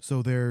 Right.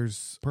 So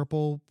there's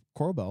purple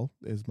coral bell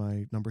is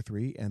my number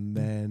 3. And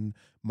then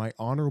my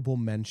honorable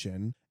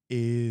mention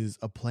is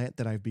a plant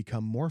that I've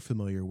become more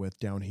familiar with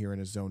down here in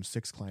a zone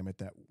 6 climate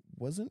that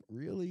wasn't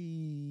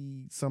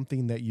really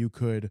something that you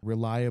could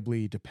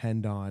reliably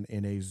depend on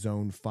in a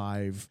zone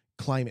 5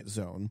 climate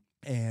zone.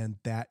 And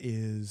that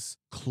is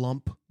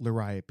clump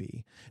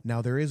liriope.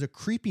 Now, there is a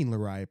creeping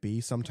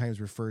liriope,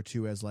 sometimes referred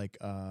to as like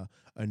a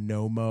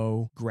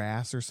nomo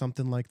grass or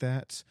something like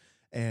that.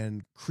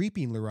 And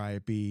creeping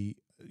liriope,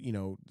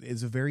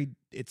 is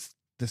it's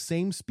the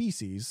same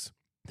species.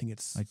 I think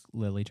it's like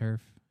lily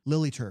turf.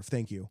 Lily turf,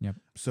 thank you. Yep.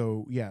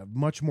 So, yeah,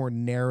 much more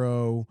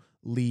narrow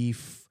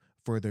leaf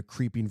for the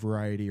creeping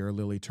variety or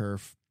lily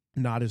turf.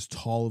 Not as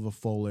tall of a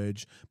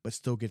foliage, but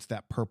still gets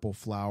that purple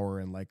flower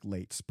in like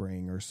late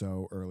spring or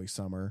so, early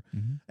summer.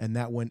 Mm-hmm. And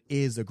that one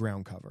is a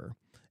ground cover.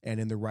 And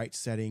in the right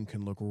setting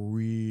can look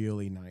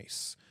really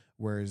nice.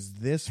 Whereas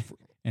this...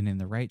 And in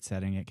the right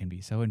setting, it can be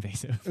so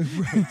invasive.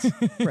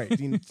 Right.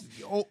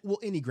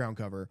 Any ground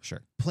cover.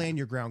 Sure. Plan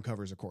your ground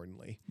covers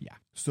accordingly. Yeah.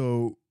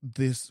 So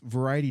this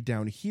variety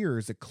down here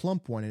is a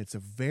clump one, and it's a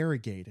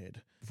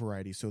variegated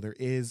variety. So there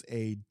is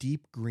a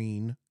deep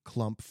green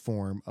clump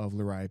form of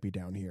liriope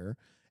down here,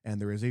 and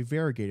there is a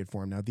variegated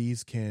form. Now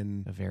these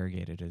can... The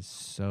variegated is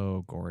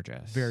so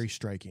gorgeous. Very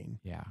striking.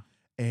 Yeah.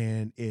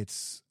 And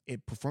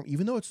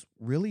even though it's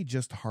really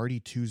just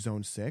hardy to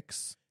zone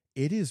 6,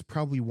 it is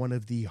probably one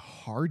of the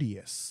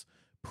hardiest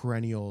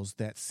perennials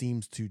that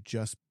seems to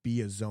just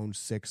be a zone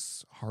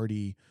 6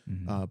 hardy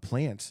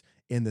plant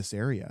in this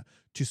area,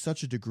 to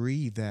such a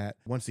degree that,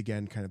 once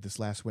again, kind of this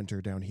last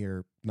winter down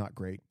here, not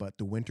great, but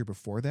the winter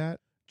before that,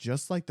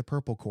 just like the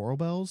purple coral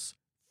bells,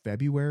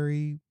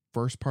 February,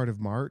 first part of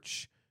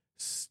March,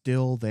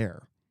 still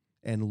there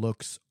and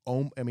looks,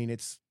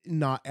 it's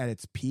not at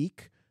its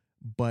peak,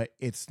 but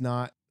it's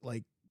not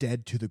like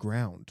dead to the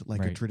ground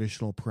like a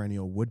traditional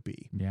perennial would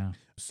be. Yeah.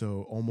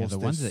 So almost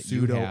this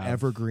pseudo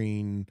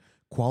evergreen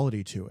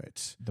quality to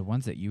it. The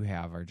ones that you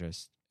have are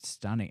just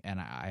stunning. And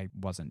I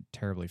wasn't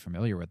terribly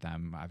familiar with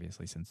them,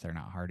 obviously, since they're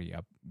not hardy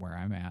up where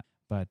I'm at.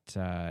 But,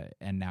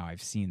 and now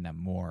I've seen them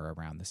more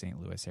around the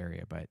St. Louis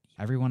area. But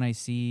everyone I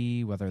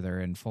see, whether they're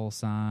in full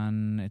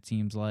sun, it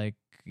seems like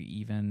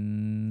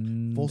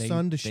even full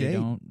sun to shade, they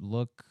don't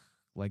look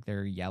like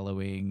they're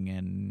yellowing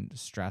and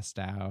stressed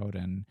out,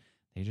 and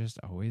they just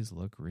always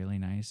look really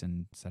nice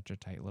in such a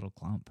tight little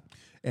clump.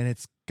 And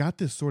it's got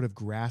this sort of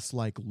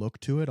grass-like look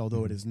to it,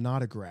 although it is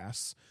not a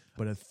grass,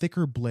 but a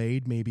thicker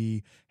blade,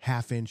 maybe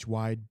half-inch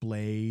wide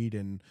blade,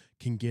 and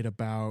can get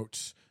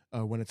about,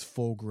 when it's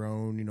full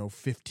grown,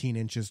 15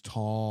 inches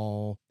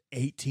tall,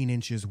 18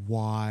 inches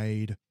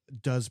wide,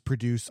 does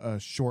produce a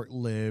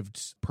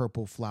short-lived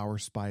purple flower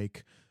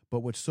spike. But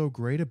what's so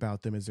great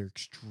about them is they're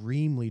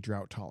extremely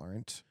drought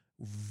tolerant,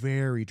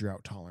 very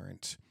drought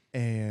tolerant,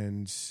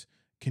 and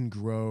can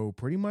grow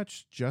pretty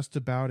much just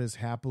about as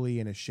happily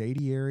in a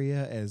shady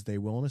area as they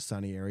will in a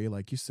sunny area,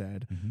 like you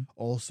said. Mm-hmm.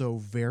 Also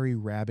very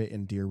rabbit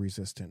and deer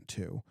resistant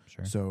too.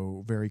 Sure.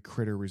 So very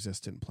critter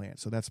resistant plant.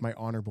 So that's my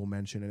honorable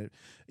mention. And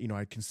it,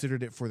 I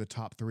considered it for the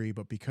top 3,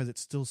 but because it's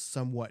still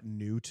somewhat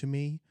new to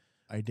me,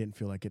 I didn't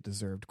feel like it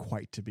deserved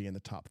quite to be in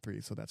the top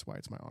 3. So that's why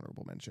it's my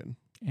honorable mention.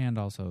 And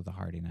also the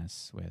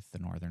hardiness with the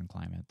northern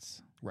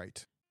climates.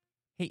 Right.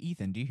 Hey,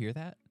 Ethan, do you hear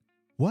that?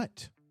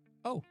 What?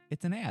 Oh,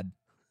 it's an ad.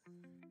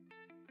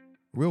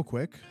 Real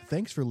quick,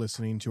 thanks for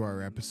listening to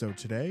our episode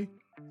today.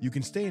 You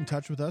can stay in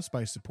touch with us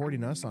by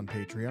supporting us on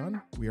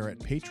Patreon. We are at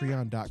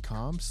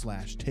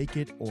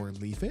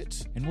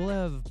patreon.com/takeItOrLeafIt. And we'll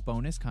have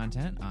bonus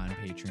content on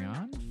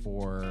Patreon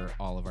for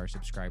all of our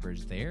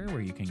subscribers there,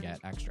 where you can get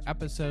extra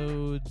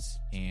episodes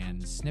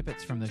and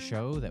snippets from the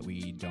show that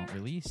we don't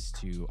release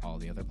to all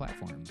the other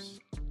platforms.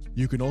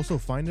 You can also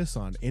find us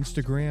on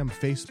Instagram,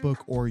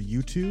 Facebook, or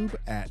YouTube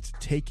at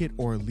Take It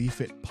or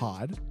Leaf It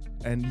Pod.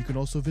 And you can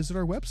also visit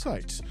our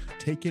website,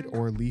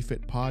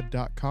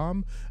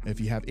 takeItOrLeafItPod.com. If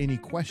you have any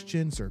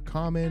questions or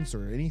comments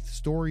or any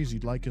stories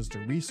you'd like us to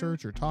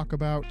research or talk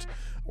about,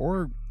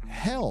 or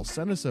hell,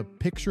 send us a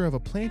picture of a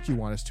plant you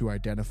want us to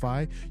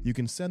identify, you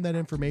can send that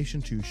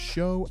information to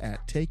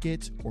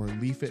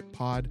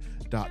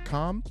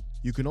show@takeItOrLeafItPod.com.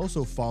 You can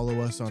also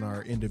follow us on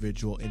our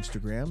individual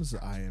Instagrams.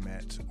 I am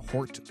at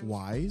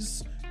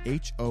Hortwise,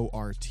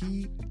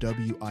 HORTWISE.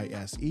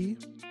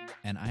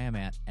 And I am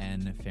at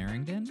N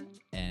Farringdon,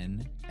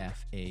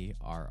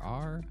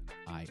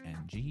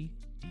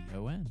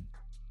 NFARRINGDON.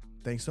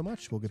 Thanks so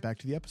much. We'll get back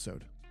to the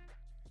episode.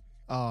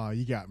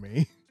 You got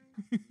me.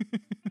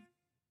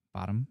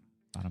 Bottom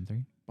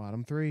 3.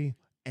 Bottom 3.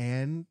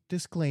 And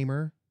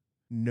disclaimer,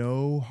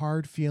 no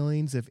hard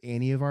feelings if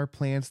any of our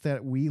plants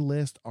that we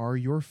list are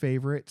your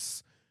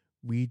favorites.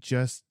 We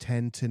just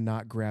tend to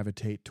not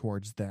gravitate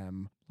towards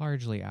them.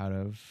 Largely out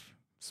of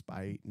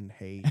spite and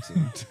hate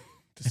and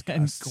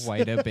disgust. And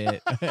quite a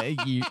bit.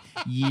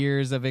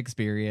 Years of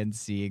experience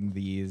seeing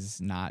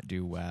these not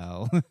do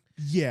well.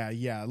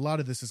 Yeah. A lot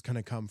of this is going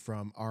to come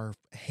from our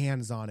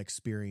hands-on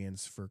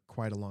experience for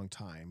quite a long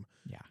time.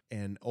 Yeah.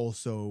 And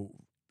also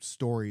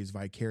stories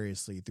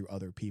vicariously through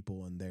other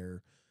people and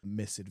their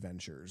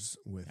misadventures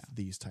with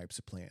these types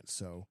of plants.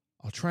 So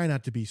I'll try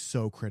not to be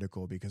so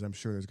critical, because I'm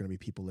sure there's going to be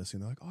people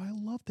listening. They're like, oh, I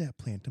love that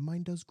plant and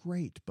mine does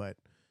great, but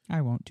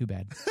I won't. Too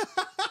bad.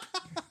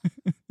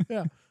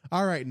 Yeah.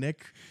 All right,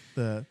 Nick,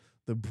 the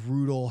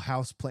brutal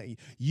house plant.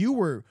 You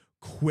were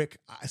quick.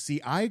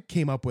 See, I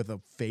came up with a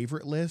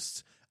favorite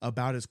list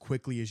about as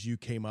quickly as you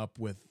came up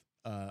with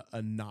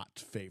a not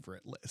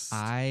favorite list.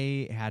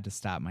 I had to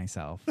stop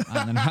myself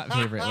on the not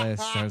favorite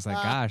list. I was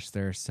like, gosh,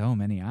 there are so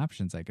many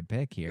options I could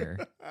pick here.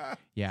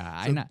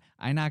 Yeah, so,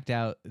 I knocked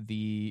out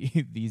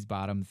these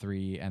bottom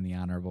 3 and the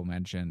honorable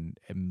mention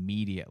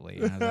immediately.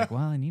 And I was like,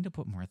 well, I need to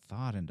put more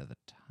thought into the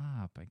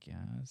top, I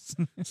guess.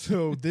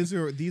 So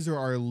these are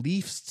our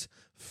least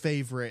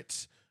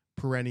favorite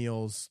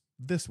perennials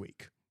this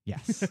week.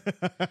 Yes.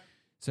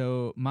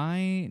 So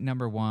my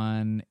number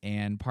 1,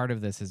 and part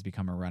of this has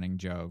become a running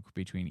joke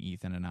between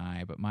Ethan and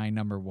I, but my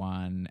number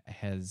 1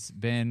 has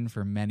been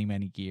for many,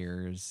 many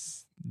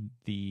years,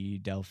 the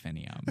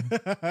delphinium.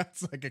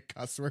 That's like a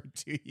cuss word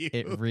to you.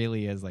 It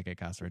really is like a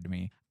cuss word to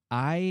me.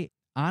 I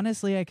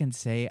can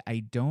say I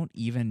don't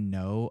even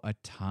know a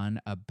ton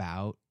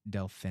about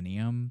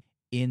delphinium,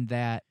 in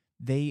that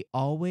they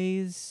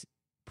always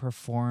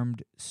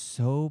performed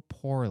so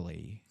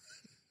poorly,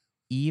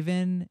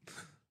 even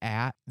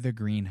at the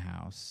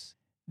greenhouse,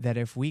 that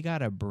if we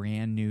got a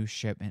brand new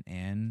shipment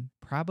in,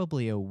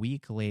 probably a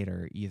week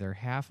later, either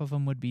half of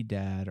them would be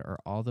dead, or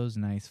all those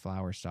nice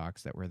flower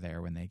stalks that were there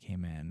when they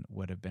came in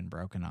would have been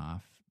broken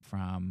off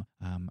from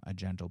a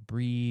gentle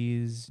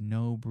breeze,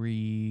 no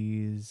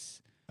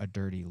breeze, a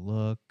dirty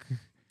look,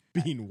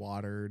 being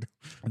watered,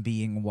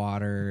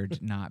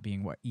 not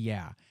being what.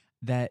 Yeah,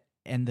 that,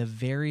 and the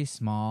very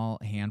small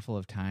handful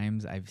of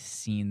times I've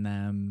seen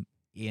them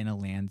in a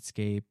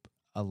landscape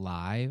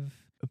alive,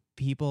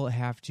 people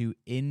have to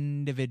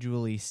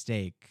individually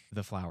stake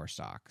the flower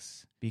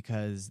stalks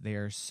because they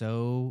are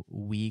so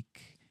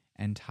weak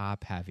and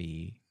top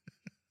heavy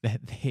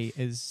that they,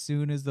 as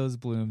soon as those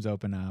blooms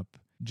open up,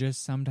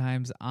 just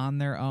sometimes on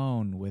their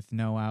own with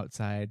no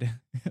outside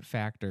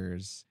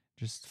factors,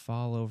 just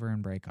fall over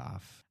and break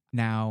off.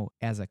 Now,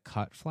 as a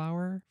cut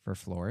flower for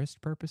florist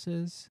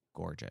purposes,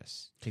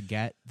 gorgeous. To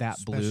get that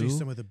especially blue,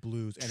 some of the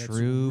blues, and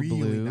true it's really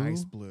blue,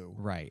 nice blue,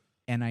 right?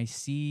 And I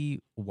see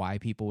why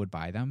people would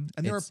buy them.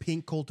 And there are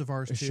pink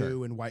cultivars too,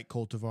 sure, and white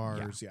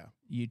cultivars. Yeah.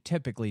 You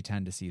typically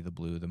tend to see the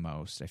blue the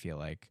most, I feel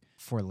like,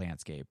 for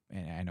landscape.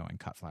 And I know in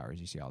cut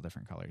flowers you see all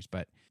different colors.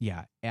 But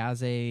yeah,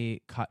 as a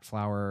cut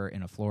flower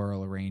in a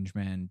floral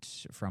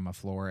arrangement from a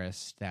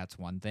florist, that's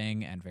one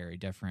thing and very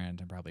different,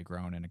 and probably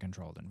grown in a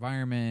controlled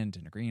environment,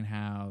 in a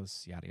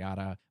greenhouse, yada,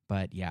 yada.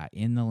 But yeah,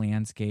 in the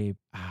landscape,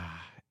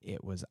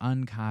 it was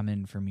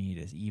uncommon for me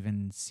to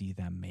even see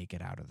them make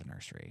it out of the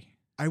nursery.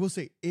 I will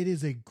say it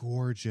is a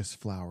gorgeous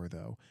flower,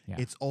 though. Yeah.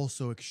 It's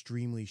also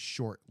extremely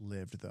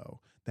short-lived, though.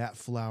 That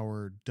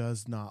flower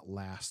does not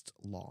last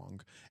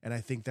long. And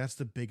I think that's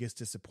the biggest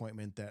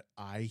disappointment that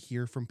I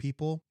hear from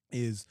people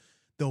is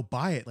they'll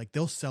buy it. Like,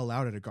 they'll sell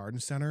out at a garden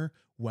center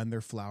when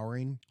they're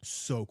flowering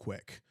so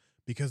quick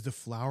because the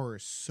flower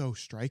is so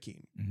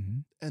striking. Mm-hmm.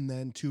 And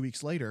then 2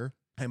 weeks later,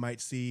 I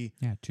might see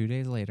 2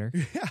 days later.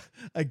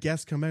 a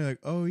guest come back like,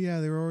 oh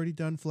yeah, they were already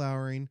done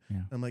flowering.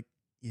 Yeah. I'm like,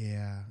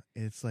 yeah,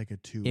 it's like a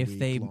 2 If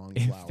week long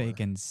if flower. they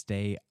can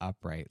stay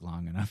upright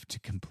long enough to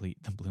complete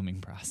the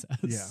blooming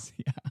process.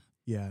 Yeah.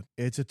 Yeah,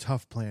 it's a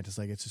tough plant.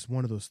 It's just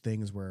one of those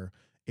things where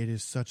it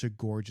is such a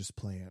gorgeous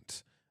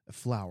plant, a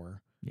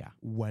flower. Yeah.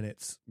 When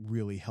it's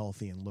really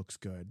healthy and looks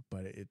good,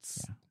 but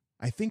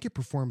I think it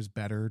performs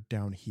better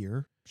down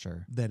here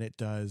Sure. than it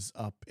does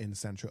up in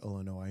central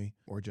Illinois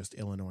or just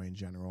Illinois in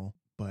general.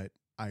 But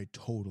I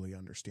totally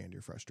understand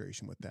your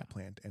frustration with that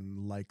plant,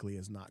 and likely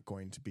is not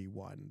going to be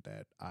one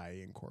that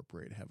I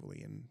incorporate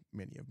heavily in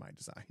many of my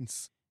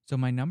designs. So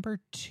my number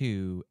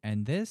 2,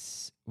 and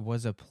this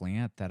was a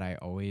plant that I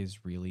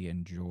always really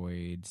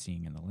enjoyed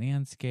seeing in the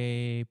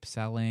landscape,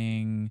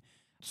 selling.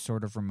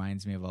 Sort of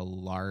reminds me of a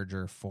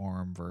larger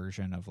form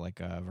version of like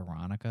a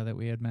Veronica that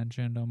we had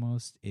mentioned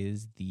almost,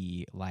 is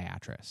the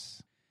Liatris.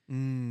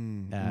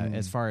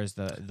 As far as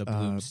the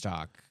bloom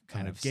stalk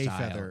kind of gay style.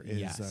 feather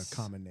is a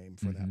common name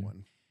for that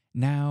one.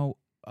 Now,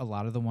 a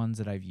lot of the ones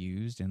that I've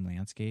used in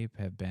landscape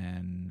have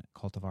been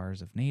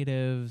cultivars of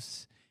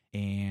natives,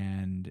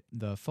 and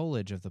the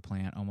foliage of the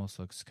plant almost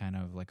looks kind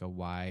of like a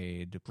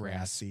wide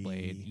grass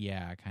blade.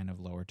 Yeah, kind of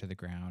lower to the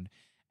ground.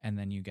 And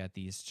then you get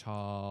these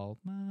tall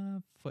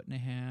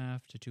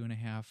 1.5 to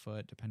 2.5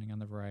 foot, depending on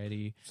the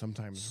variety.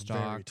 Sometimes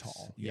stalks. Very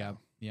tall.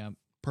 Yep.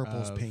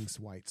 Purples, pinks,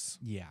 whites.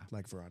 Yeah.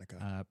 Like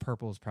Veronica.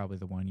 Purple is probably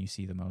the one you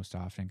see the most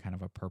often, kind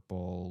of a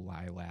purple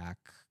lilac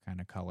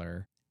kind of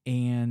color.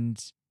 And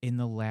in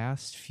the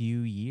last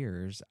few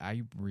years,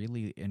 I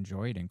really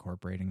enjoyed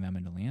incorporating them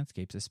into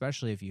landscapes,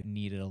 especially if you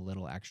needed a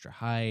little extra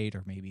height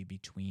or maybe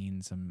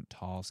between some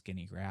tall,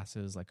 skinny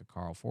grasses like a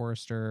Carl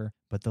Forester.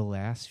 But the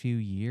last few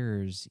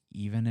years,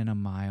 even in a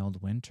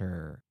mild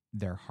winter,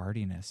 their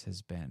hardiness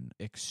has been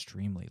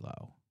extremely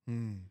low.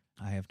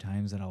 I have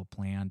times that I'll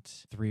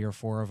plant 3 or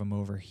 4 of them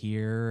over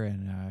here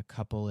and a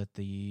couple at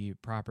the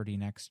property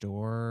next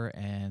door,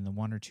 and the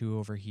 1 or 2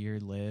 over here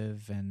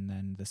live, and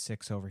then the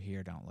 6 over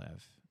here don't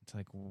live. It's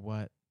like,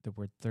 what?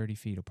 We're 30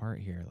 feet apart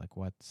here. Like,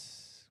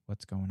 what's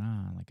going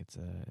on? Like, it's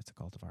a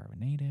cultivar of a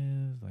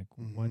native. Like,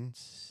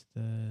 what's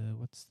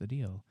the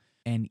deal?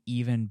 And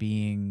even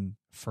being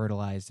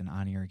fertilized and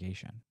on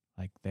irrigation.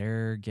 Like,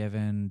 they're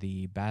given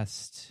the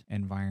best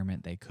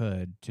environment they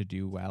could to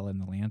do well in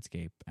the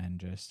landscape and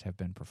just have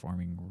been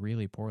performing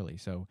really poorly.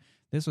 So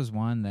this was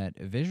one that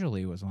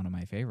visually was one of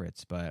my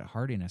favorites, but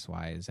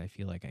hardiness-wise, I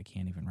feel like I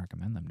can't even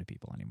recommend them to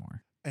people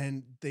anymore.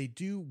 And they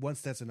do,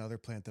 once that's another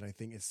plant that I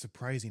think is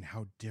surprising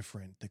how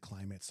different the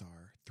climates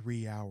are.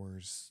 3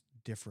 hours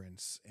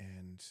difference,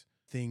 and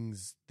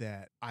things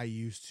that I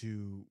used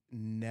to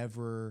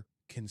never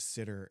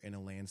consider in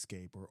a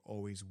landscape or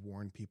always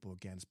warn people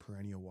against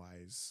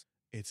perennial-wise.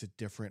 It's a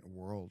different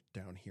world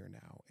down here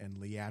now. And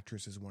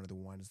Liatris is one of the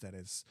ones that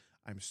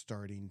I'm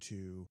starting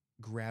to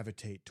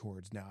gravitate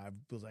towards now. I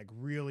was like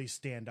really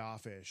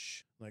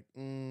standoffish, like, I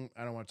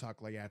don't want to talk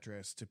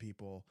Liatris to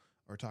people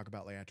or talk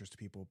about Liatris to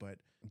people. But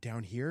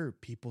down here,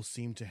 people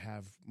seem to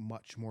have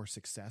much more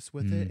success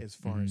with it as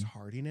far as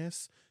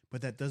hardiness.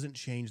 But that doesn't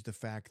change the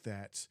fact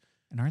that...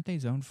 And aren't they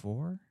zone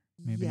 4?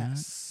 Maybe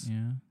yes.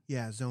 Not?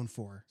 Yeah, zone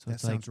 4. So that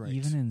it's sounds like right.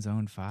 Even in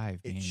zone 5,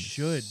 it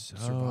should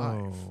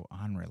survive.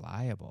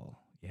 Unreliable.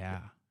 Yeah.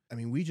 I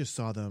mean, we just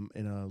saw them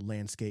in a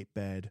landscape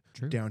bed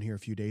down here a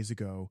few days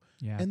ago.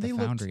 Yeah, and the they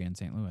Foundry in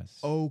St. Louis.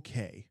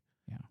 Okay.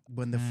 Yeah.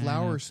 When the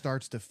flower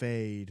starts to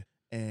fade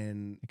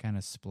and... They kind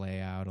of splay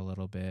out a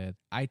little bit.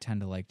 I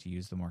tend to like to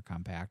use the more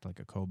compact,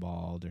 like a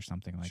Cobalt or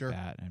something like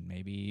that. And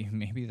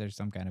maybe there's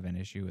some kind of an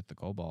issue with the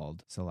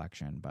Cobalt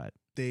selection, but...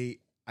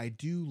 I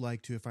do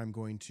like to, if I'm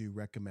going to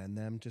recommend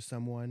them to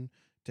someone,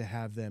 to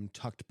have them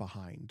tucked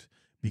behind,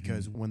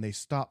 because when they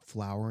stop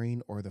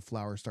flowering or the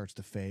flower starts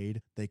to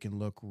fade, they can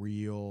look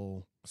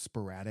real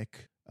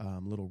sporadic,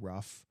 little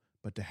rough.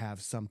 But to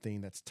have something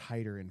that's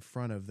tighter in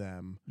front of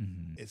them,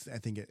 I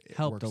think it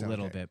helped works a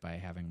little okay. bit by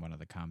having one of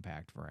the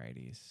compact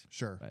varieties.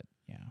 Sure. But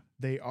yeah,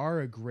 they are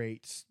a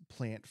great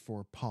plant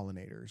for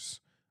pollinators.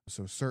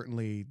 So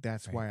certainly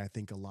that's why I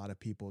think a lot of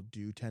people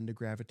do tend to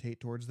gravitate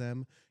towards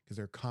them, because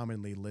they're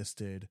commonly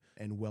listed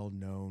and well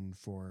known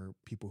for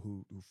people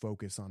who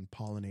focus on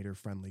pollinator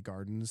friendly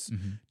gardens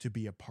to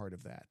be a part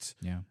of that.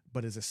 Yeah.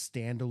 But as a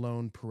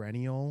standalone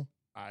perennial,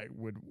 I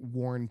would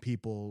warn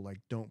people,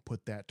 like, don't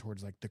put that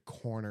towards like the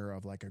corner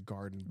of like a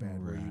garden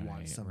bed where you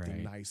want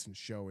something nice and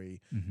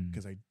showy,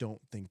 because I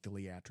don't think the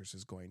Liatris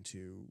is going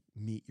to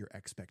meet your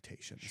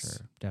expectations.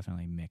 Sure.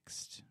 Definitely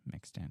mixed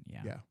in.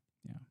 Yeah. Yeah.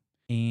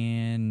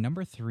 And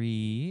number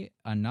 3,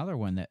 another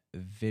one that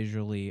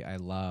visually I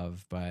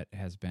love, but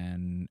has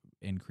been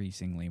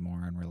increasingly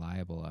more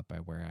unreliable up by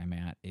where I'm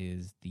at,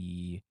 is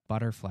the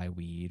butterfly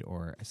weed,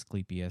 or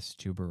Asclepias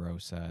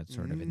tuberosa. It's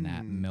sort of in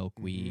that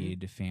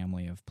milkweed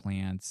family of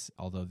plants,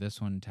 although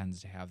this one tends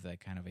to have the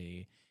kind of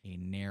a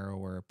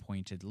narrower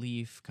pointed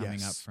leaf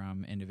coming up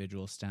from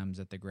individual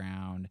stems at the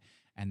ground,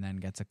 and then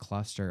gets a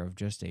cluster of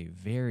just a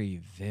very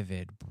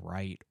vivid,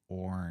 bright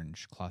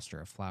orange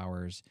cluster of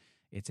flowers.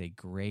 It's a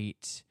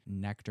great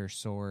nectar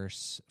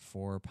source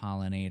for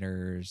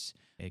pollinators.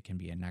 It can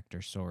be a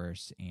nectar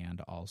source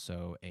and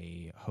also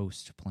a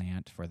host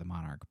plant for the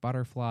monarch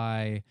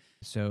butterfly.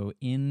 So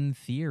in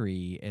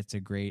theory, it's a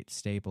great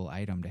staple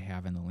item to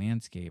have in the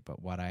landscape.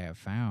 But what I have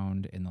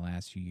found in the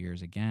last few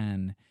years,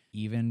 again,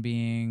 even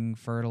being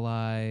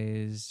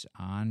fertilized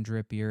on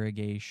drip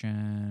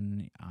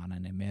irrigation, on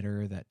an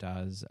emitter that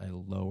does a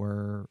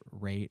lower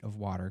rate of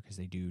water, because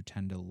they do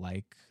tend to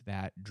like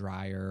that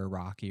drier,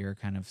 rockier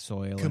kind of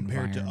soil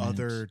compared to environment.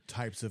 other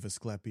types of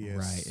Asclepias.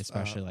 Right,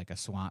 especially like a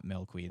swamp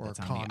milkweed that's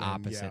on the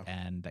opposite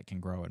yeah. end that can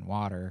grow in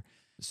water.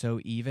 So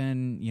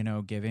even,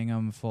 giving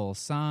them full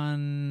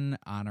sun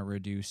on a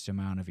reduced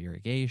amount of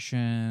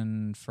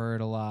irrigation,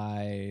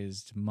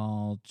 fertilized,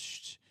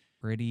 mulched,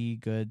 pretty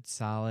good,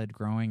 solid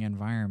growing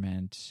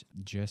environment,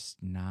 just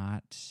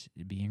not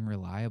being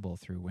reliable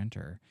through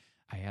winter.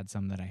 I had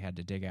some that I had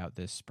to dig out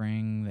this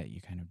spring that you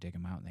kind of dig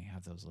them out and they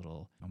have those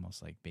little,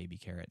 almost like baby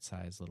carrot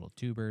sized little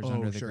tubers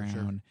under the ground.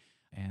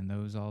 Sure. And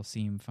those all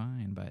seem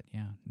fine, but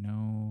yeah,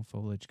 no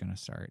foliage going to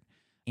start.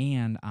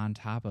 And on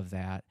top of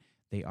that,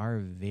 they are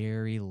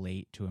very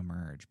late to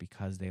emerge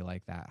because they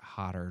like that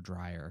hotter,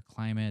 drier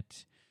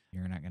climate.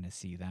 You're not going to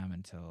see them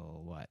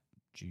until,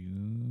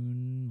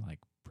 June? Like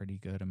pretty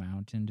good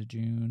amount into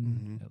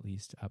June, at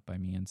least up by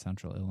me in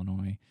central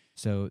Illinois.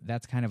 So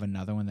that's kind of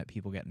another one that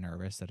people get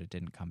nervous that it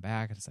didn't come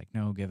back. It's like,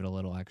 no, give it a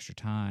little extra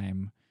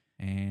time.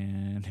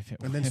 And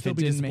then still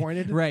be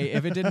disappointed. Right.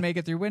 If it didn't make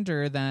it through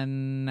winter,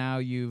 then now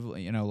you've,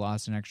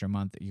 lost an extra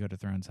month that you could have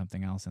thrown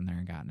something else in there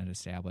and gotten it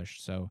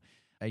established. So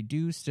I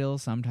do still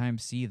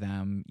sometimes see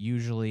them,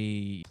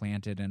 usually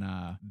planted in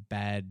a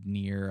bed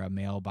near a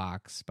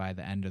mailbox by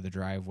the end of the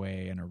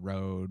driveway in a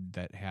road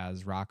that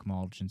has rock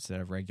mulch instead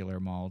of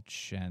regular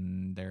mulch,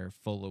 and they're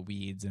full of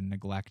weeds and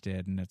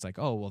neglected. And it's like,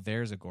 oh, well,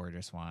 there's a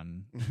gorgeous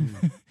one.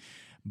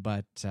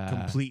 But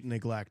complete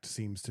neglect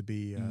seems to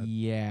be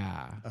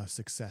a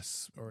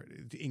success, or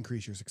to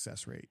increase your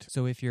success rate.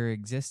 So if your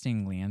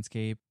existing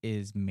landscape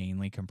is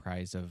mainly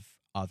comprised of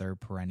other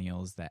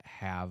perennials that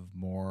have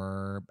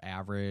more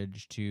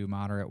average to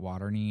moderate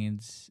water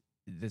needs,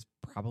 this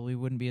probably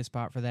wouldn't be a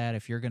spot for that.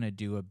 If you're going to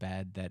do a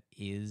bed that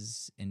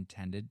is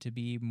intended to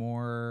be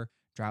more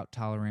drought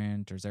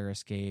tolerant or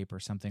xeriscape or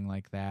something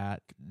like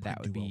that, that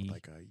would be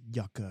like a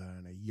yucca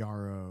and a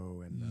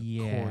yarrow and a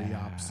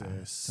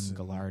coreopsis, some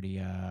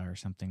gaillardia or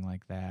something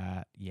like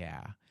that.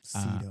 Yeah,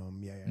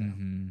 sedum.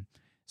 Mm-hmm.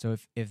 So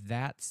if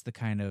that's the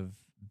kind of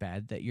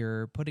bed that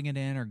you're putting it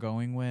in or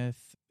going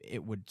with,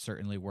 it would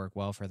certainly work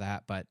well for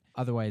that. But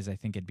otherwise, I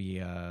think it'd be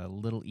a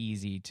little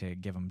easy to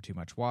give them too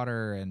much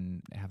water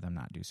and have them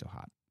not do so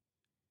hot.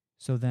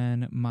 So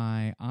then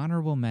my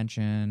honorable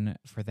mention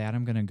for that,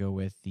 I'm going to go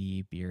with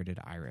the bearded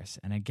iris.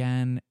 And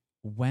again,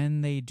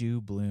 when they do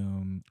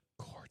bloom,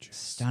 gorgeous,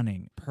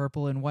 stunning,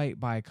 purple and white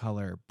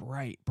bicolor,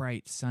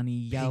 bright, sunny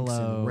yellow, pinks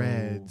and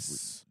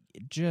reds,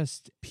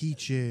 just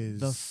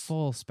peaches, the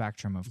full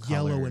spectrum of colors.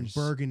 Yellow and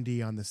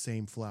burgundy on the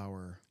same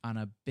flower, on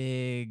a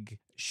big,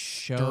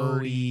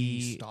 showy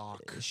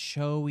stalk,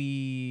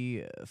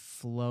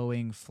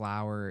 flowing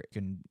flower.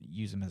 You can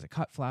use them as a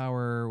cut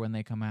flower when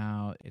they come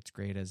out. It's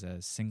great as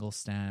a single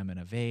stem in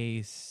a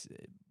vase.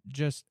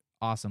 Just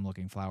awesome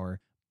looking flower.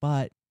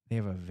 But they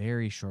have a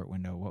very short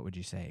window. What would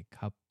you say?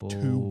 Couple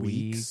 2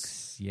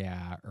 weeks.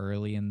 Yeah,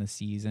 early in the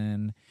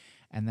season.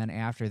 And then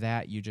after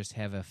that, you just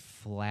have a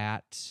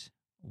flat,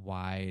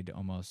 wide,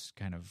 almost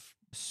kind of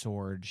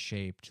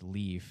sword-shaped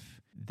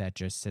leaf that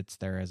just sits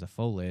there as a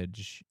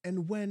foliage.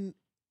 And when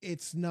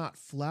it's not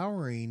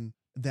flowering,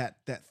 that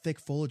thick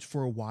foliage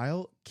for a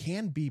while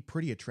can be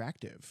pretty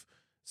attractive.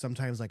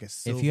 Sometimes like a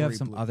silvery if you have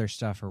some blue, other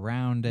stuff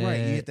around it. Right,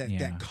 you get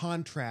that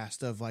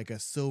contrast of like a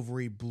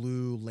silvery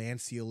blue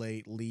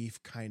lanceolate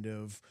leaf kind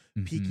of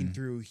peeking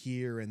through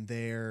here and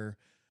there.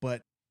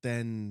 But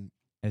then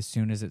as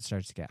soon as it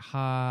starts to get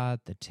hot,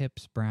 the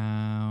tip's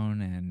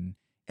brown, and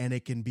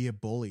it can be a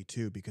bully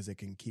too because it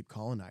can keep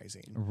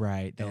colonizing.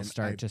 Right. They'll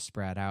start to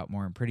spread out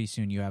more, and pretty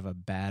soon you have a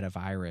bed of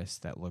iris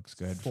that looks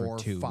good for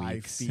 2 weeks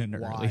 5 feet in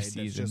wide. early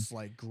season. That's just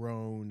like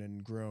grown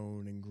and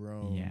grown and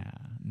grown. Yeah,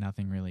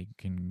 nothing really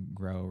can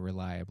grow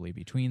reliably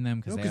between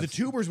them because the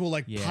tubers will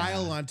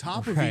pile on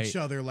top of each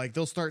other. Like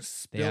they'll start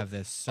they have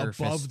this surface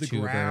above the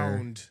tuber.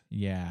 ground.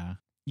 Yeah.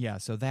 Yeah,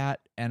 so that,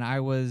 and I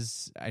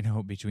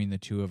know between the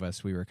two of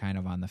us, we were kind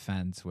of on the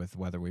fence with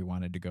whether we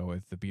wanted to go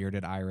with the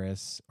bearded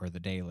iris or the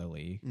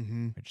daylily,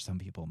 which some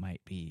people might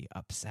be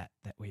upset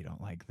that we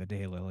don't like the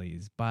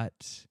daylilies,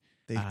 but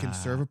they can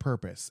serve a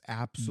purpose.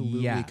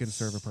 Absolutely can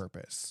serve a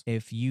purpose.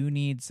 If you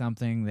need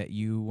something that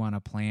you want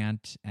to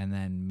plant and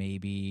then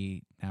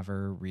maybe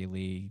never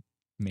really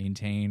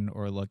maintain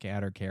or look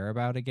at or care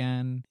about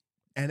again.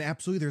 And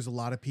absolutely, there's a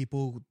lot of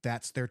people,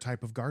 that's their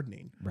type of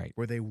gardening. Right.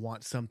 Where they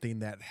want something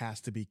that has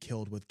to be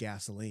killed with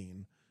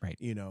gasoline. Right.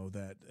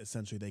 That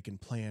essentially they can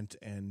plant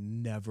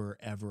and never,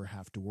 ever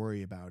have to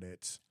worry about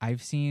it.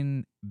 I've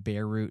seen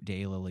bare root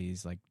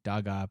daylilies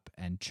dug up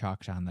and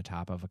chucked on the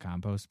top of a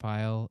compost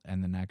pile,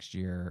 and the next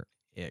year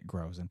it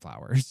grows and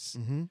flowers.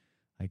 Mm-hmm.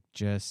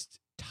 Just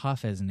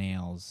tough as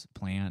nails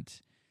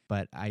plant.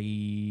 But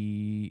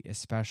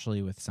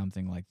especially with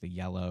something like the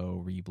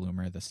yellow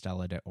rebloomer, the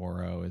Stella de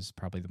Oro is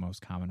probably the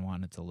most common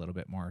one. It's a little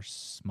bit more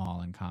small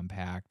and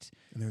compact.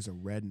 And there's a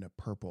red and a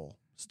purple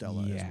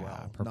Stella as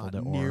well. Purple Not de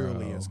Oro.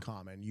 nearly as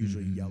common.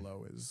 Usually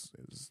yellow is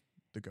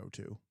the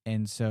go-to.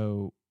 And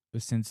so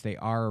since they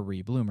are a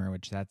rebloomer,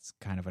 which that's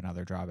kind of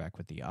another drawback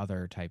with the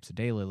other types of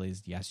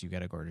daylilies, yes, you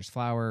get a gorgeous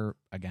flower,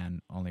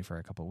 again, only for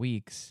a couple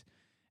weeks.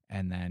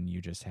 And then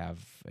you just have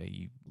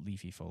a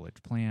leafy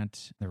foliage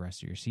plant the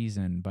rest of your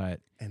season.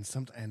 But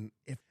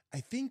if I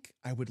think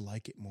I would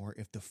like it more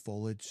if the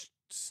foliage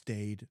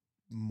stayed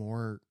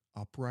more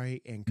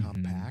upright and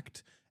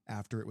compact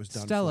after it was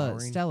done flowering.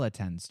 Stella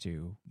tends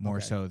to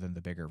more so than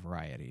the bigger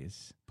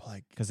varieties,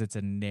 because it's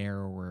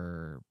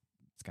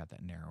got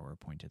that narrower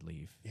pointed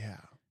leaf.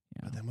 Yeah.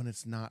 But then when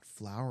it's not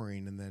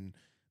flowering, and then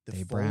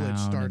the foliage foliage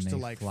starts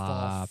to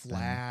fall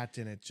flat,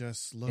 and it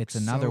just looks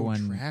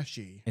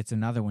trashy. It's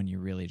another one you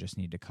really just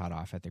need to cut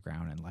off at the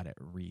ground and let it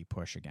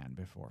re-push again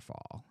before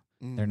fall.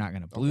 They're not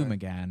going to bloom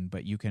again,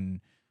 but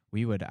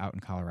we would out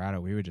in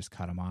Colorado, we would just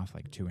cut them off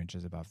like 2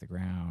 inches above the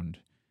ground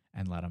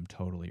and let them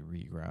totally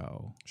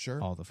regrow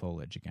all the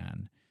foliage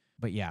again.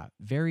 But yeah,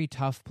 very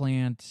tough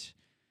plant.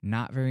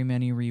 Not very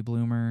many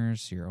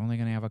rebloomers. You're only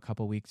going to have a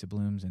couple weeks of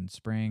blooms in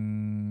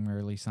spring,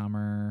 early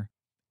summer.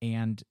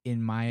 And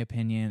in my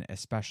opinion,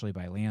 especially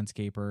by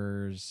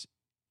landscapers,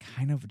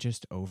 kind of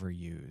just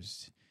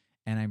overused.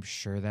 And I'm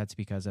sure that's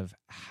because of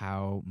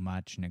how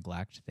much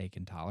neglect they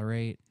can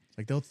tolerate.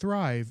 Like they'll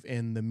thrive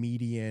in the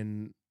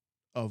median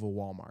of a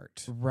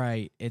Walmart.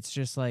 Right. It's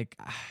just like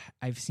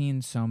I've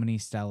seen so many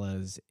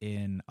Stellas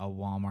in a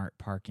Walmart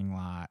parking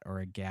lot or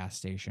a gas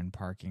station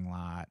parking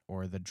lot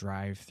or the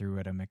drive-through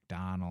at a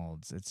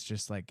McDonald's. It's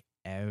just like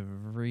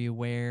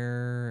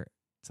everywhere.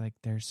 It's like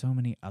there's so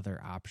many other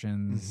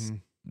options.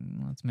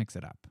 Let's mix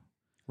it up.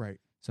 Right.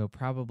 So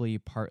probably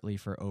partly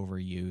for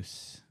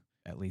overuse,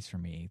 at least for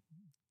me,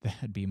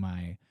 that'd be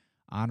my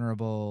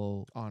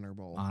honorable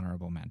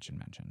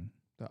mention.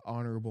 The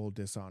honorable,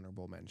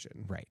 dishonorable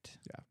mention. Right.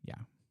 Yeah.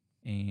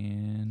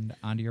 And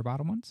on to your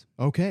bottom ones.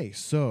 Okay.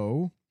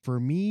 So for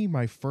me,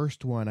 my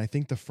first one, I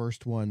think the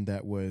first one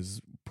that was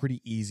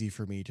pretty easy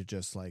for me to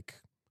just like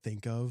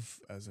think of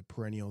as a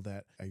perennial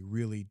that I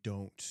really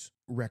don't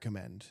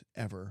recommend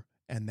ever.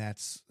 And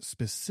that's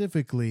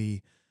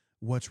specifically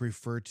what's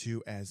referred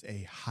to as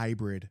a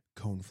hybrid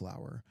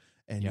coneflower.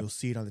 And you'll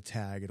see it on the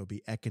tag. It'll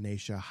be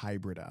Echinacea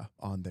hybrida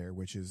on there,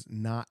 which is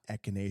not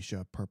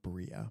Echinacea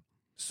purpurea.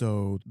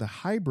 So the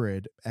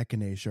hybrid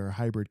echinacea or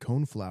hybrid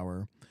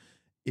coneflower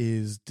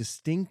is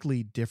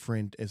distinctly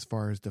different as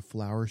far as the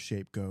flower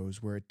shape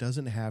goes, where it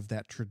doesn't have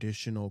that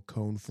traditional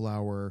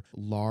coneflower,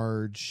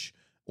 large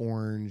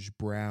orange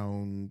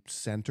brown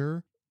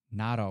center.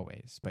 Not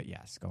always, but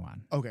yes, go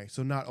on. Okay,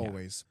 so not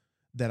always.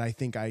 That I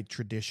think I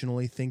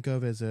traditionally think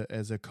of as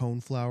a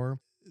coneflower.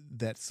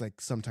 That's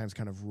like sometimes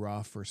kind of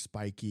rough or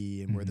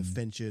spiky, and where the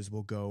finches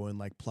will go and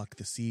like pluck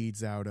the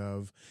seeds out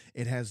of.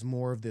 It has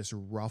more of this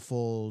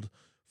ruffled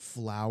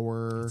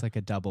flower. It's like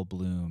a double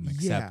bloom,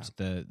 except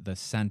the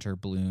center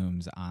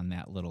blooms on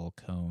that little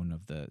cone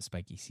of the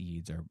spiky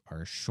seeds are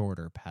a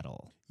shorter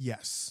petal.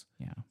 Yes.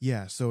 Yeah.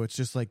 Yeah. So it's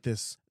just like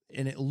this,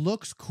 and it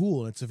looks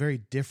cool. It's a very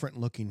different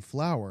looking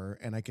flower,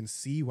 and I can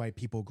see why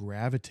people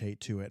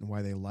gravitate to it and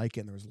why they like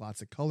it. And there's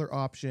lots of color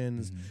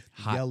options.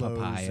 Hot yellows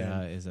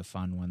papaya is a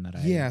fun one that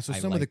so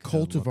some of the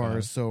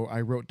cultivars. So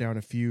I wrote down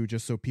a few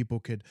just so people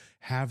could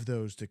have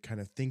those to kind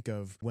of think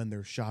of when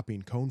they're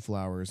shopping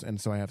coneflowers.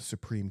 And so I have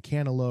Supreme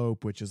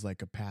Cantaloupe, which is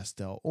like a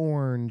pastel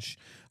orange,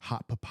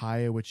 hot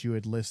papaya, which you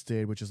had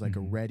listed, which is like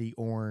a reddy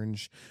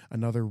orange,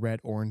 another red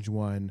orange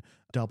one,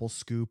 double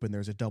scoop, and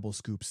there's a double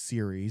scoop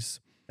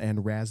series.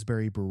 And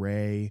raspberry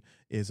beret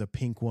is a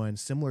pink one,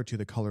 similar to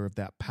the color of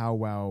that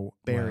powwow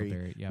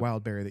berry,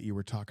 wild berry that you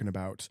were talking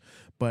about.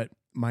 But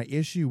my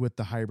issue with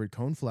the hybrid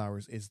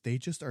coneflowers is they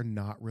just are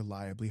not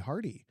reliably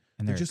hardy.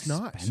 And they're just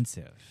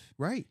expensive. Not.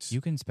 Right.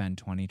 You can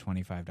spend $20,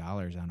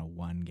 $25 on a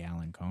 1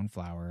 gallon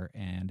coneflower,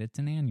 and it's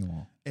an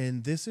annual.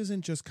 And this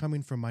isn't just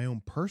coming from my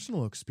own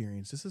personal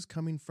experience. This is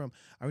coming from,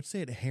 I would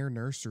say, at Hare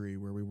Nursery,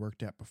 where we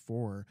worked at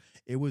before.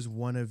 It was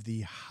one of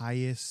the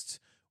highest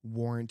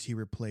warranty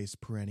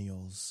replaced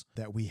perennials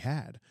that we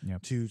had,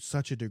 to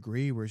such a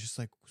degree where it's just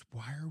like,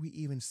 why are we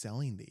even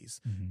selling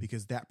these?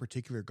 Because that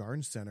particular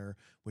garden center,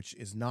 which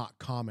is not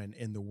common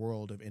in the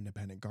world of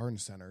independent garden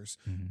centers,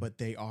 but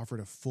they offered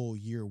a full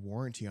year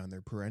warranty on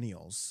their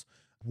perennials,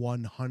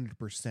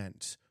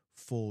 100%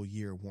 full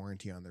year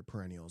warranty on their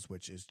perennials,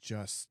 which is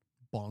just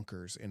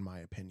bonkers in my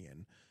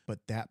opinion. But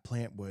that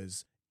plant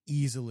was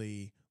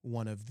easily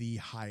one of the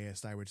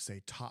highest, I would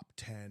say top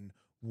 10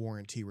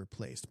 warranty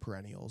replaced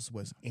perennials,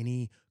 was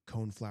any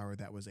coneflower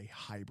that was a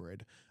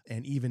hybrid.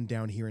 And even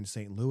down here in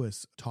St.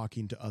 Louis,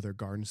 talking to other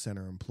garden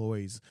center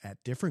employees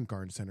at different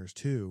garden centers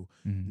too,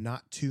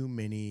 not too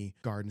many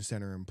garden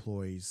center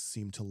employees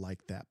seem to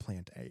like that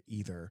plant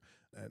either.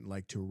 and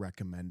like to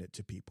recommend it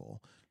to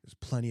people. There's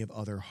plenty of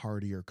other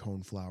hardier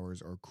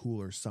coneflowers or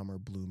cooler summer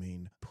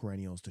blooming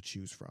perennials to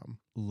choose from.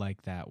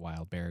 Like that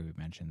wild berry we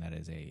mentioned, that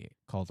is a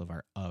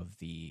cultivar of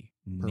the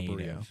Purpurea.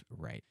 native,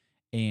 right?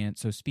 And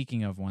so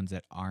speaking of ones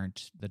that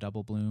aren't the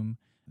double bloom,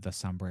 the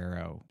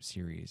Sombrero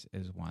series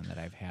is one that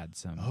I've had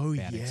some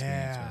bad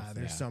experience with.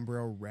 There's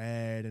Sombrero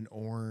red and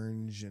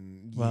orange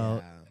and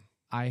Well,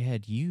 I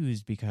had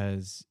used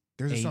because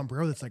there's a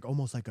Sombrero that's like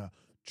almost like a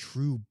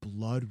true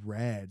blood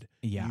red.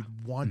 Yeah.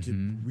 You'd want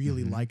to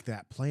really like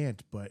that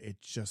plant, but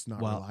it's just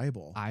not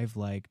reliable. I've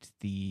liked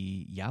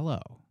the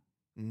yellow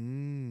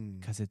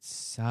because it's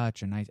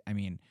such a nice,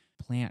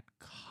 plant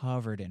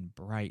covered in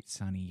bright,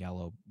 sunny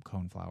yellow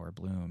coneflower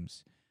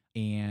blooms.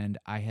 And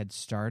I had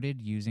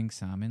started using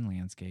some in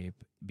landscape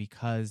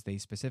because they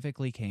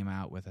specifically came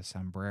out with a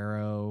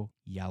Sombrero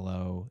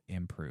yellow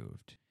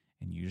improved.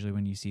 And usually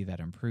when you see that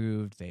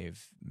improved,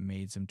 they've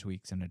made some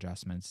tweaks and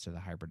adjustments to the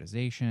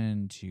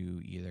hybridization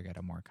to either get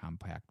a more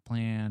compact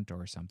plant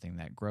or something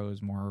that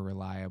grows more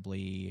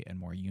reliably and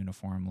more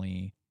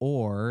uniformly,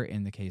 or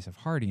in the case of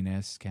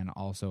hardiness, can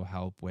also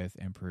help with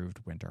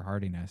improved winter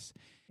hardiness.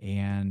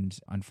 And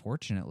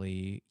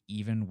unfortunately,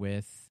 even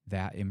with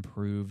that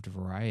improved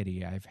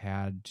variety, I've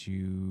had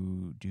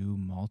to do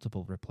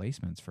multiple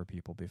replacements for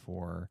people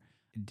before,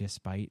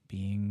 despite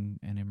being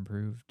an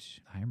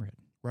improved hybrid.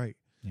 Right.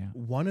 Yeah.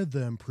 One of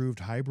the improved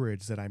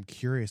hybrids that I'm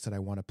curious that I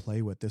want to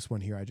play with, this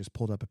one here, I just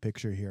pulled up a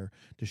picture here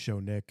to show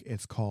Nick.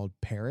 It's called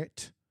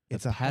Parrot.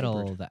 It's a petal,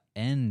 hybrid. the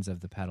ends of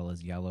the petal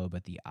is yellow,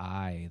 but the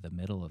eye, the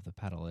middle of the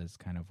petal is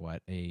kind of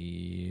what,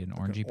 an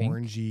orangey pink?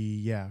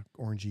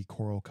 Orangey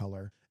coral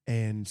color.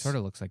 And sort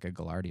of looks like a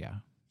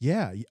gaillardia.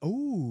 Yeah.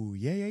 Oh,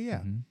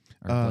 yeah.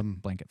 Mm-hmm. Or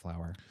blanket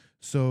flower.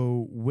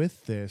 So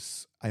with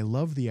this, I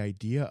love the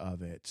idea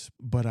of it,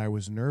 but I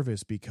was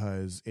nervous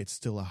because it's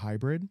still a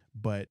hybrid,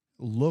 but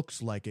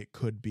looks like it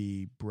could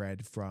be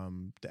bred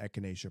from the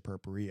Echinacea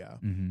purpurea,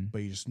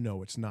 but you just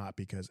know it's not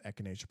because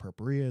Echinacea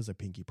purpurea is a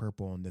pinky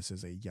purple and this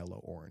is a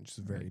yellow orange. It's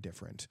very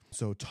different.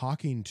 So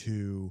talking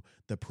to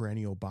the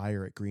perennial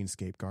buyer at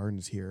Greenscape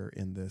Gardens here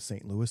in the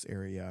St. Louis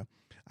area,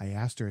 I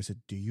asked her, I said,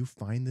 do you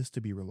find this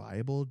to be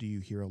reliable? Do you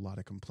hear a lot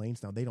of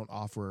complaints? Now, they don't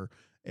offer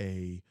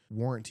a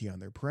warranty on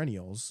their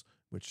perennials,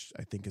 which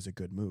I think is a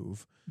good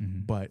move.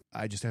 But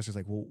I just asked her,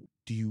 like, well,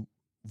 do you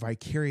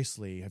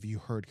vicariously, have you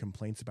heard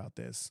complaints about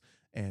this?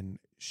 And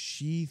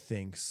she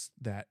thinks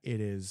that it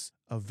is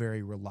a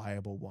very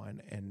reliable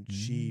one. And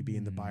she,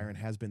 being the buyer and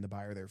has been the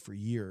buyer there for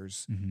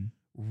years,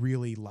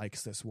 really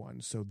likes this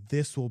one. So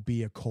this will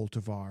be a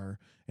cultivar,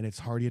 and it's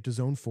hardy at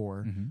zone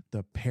 4.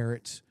 The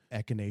Parrot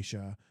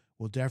Echinacea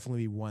will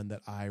definitely be one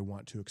that I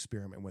want to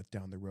experiment with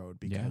down the road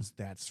because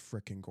that's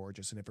freaking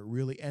gorgeous. And if it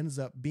really ends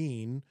up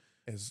being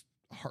as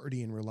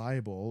hardy and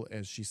reliable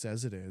as she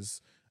says it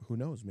is, who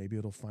knows? Maybe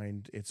it'll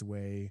find its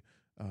way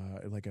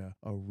like a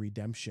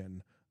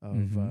redemption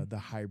of the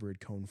hybrid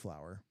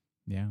coneflower.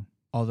 Yeah.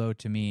 Although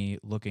to me,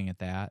 looking at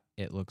that,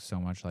 it looks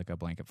so much like a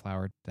blanket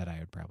flower that I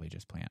would probably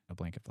just plant a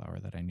blanket flower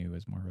that I knew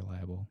was more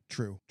reliable.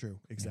 True.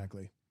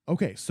 Exactly. Yeah.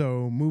 Okay,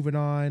 so moving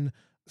on,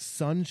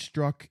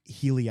 Sunstruck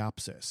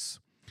Heliopsis.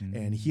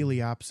 And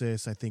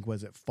Heliopsis, I think,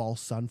 was it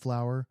false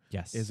sunflower?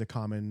 Yes. Is a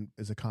common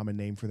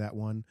name for that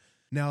one.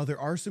 Now, there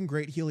are some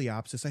great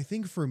Heliopsis. I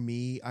think for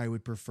me, I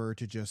would prefer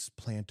to just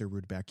plant a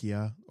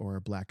Rudbeckia or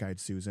a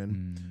Black-Eyed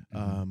Susan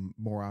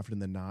more often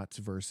than not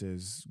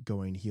versus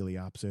going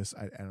Heliopsis.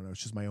 I don't know.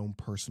 It's just my own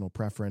personal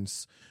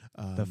preference.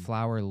 The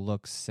flower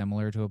looks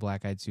similar to a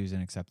Black-Eyed Susan,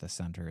 except the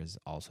center is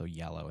also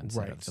yellow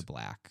instead of the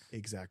black.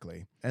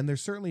 Exactly. And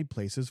there's certainly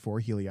places for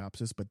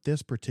Heliopsis, but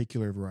this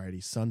particular variety,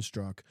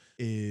 Sunstruck,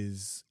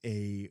 is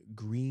a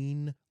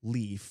green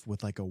leaf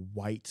with like a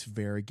white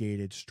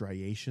variegated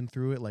striation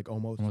through it, like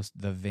almost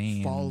the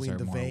veins following are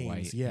the more veins.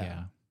 white.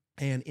 Yeah.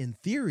 And in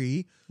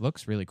theory,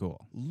 looks really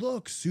cool.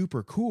 Looks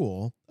super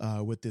cool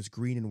with this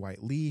green and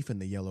white leaf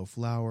and the yellow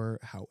flower.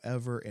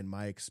 However, in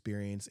my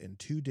experience in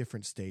 2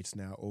 different states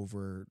now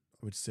over,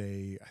 I would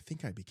say, I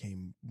think I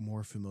became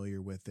more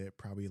familiar with it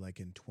probably like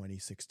in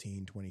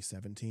 2016,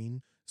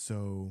 2017.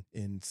 So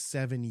in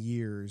 7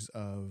 years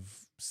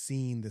of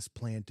seeing this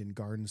plant in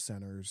garden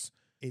centers,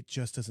 it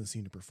just doesn't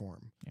seem to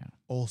perform. Yeah.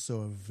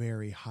 Also a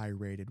very high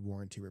rated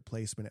warranty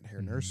replacement at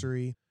Hair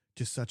Nursery,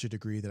 to such a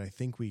degree that I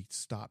think we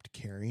stopped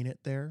carrying it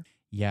there.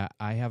 Yeah,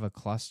 I have a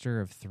cluster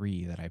of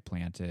 3 that I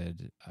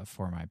planted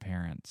for my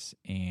parents,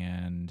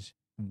 and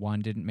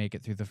one didn't make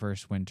it through the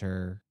first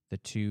winter. The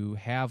 2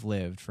 have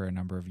lived for a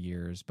number of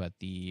years, but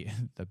the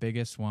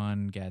biggest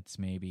one gets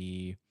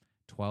maybe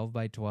 12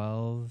 by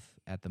 12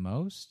 at the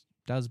most,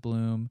 does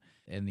bloom,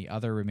 and the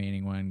other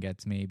remaining one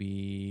gets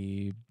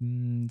maybe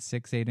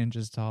 6-8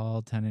 inches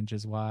tall, 10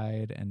 inches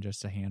wide, and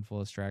just a handful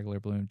of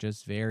straggler bloom.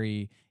 Just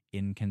very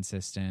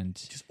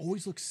inconsistent. Just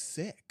always looks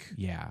sick.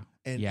 Yeah.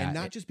 And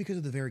not just because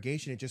of the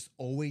variegation, it just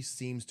always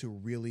seems to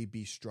really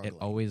be struggling.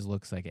 It always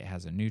looks like it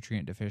has a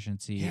nutrient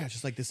deficiency. Yeah, it's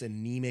just like this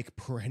anemic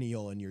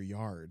perennial in your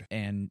yard.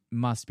 And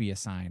must be a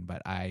sign,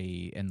 but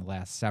in the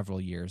last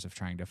several years of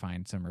trying to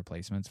find some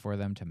replacements for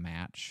them to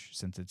match,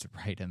 since it's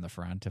right in the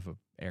front of an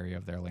area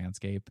of their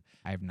landscape,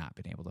 I have not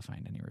been able to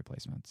find any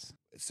replacements.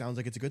 It sounds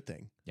like it's a good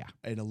thing. Yeah.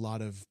 And a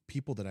lot of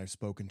people that I've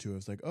spoken to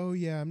is like, oh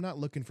yeah, I'm not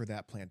looking for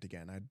that plant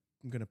again. I'm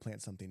going to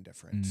plant something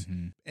different.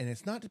 Mm-hmm. And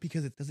it's not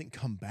because it doesn't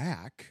come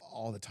back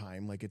all the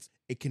time. Like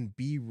it can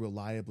be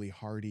reliably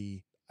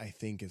hardy, I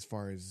think, as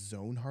far as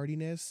zone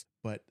hardiness.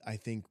 But I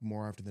think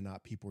more often than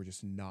not, people are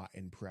just not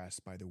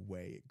impressed by the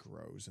way it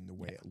grows and the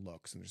way it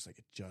looks. And just like,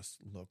 it just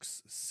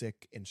looks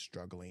sick and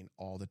struggling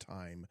all the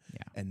time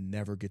and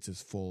never gets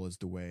as full as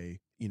the way,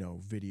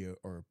 video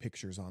or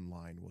pictures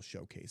online will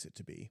showcase it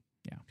to be.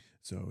 Yeah.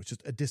 So it's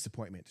just a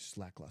disappointment, just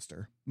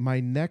lackluster.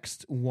 My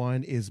next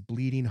one is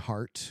Bleeding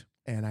Heart.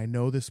 And I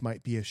know this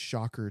might be a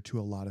shocker to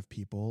a lot of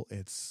people.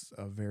 It's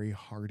a very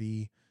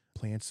hardy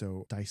plant.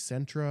 So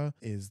Dicentra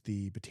is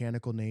the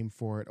botanical name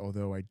for it,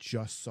 although I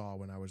just saw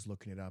when I was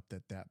looking it up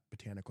that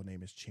botanical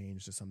name has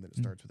changed to something that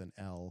starts with an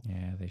L.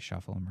 Yeah, they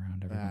shuffle them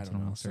around every once in a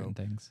while, certain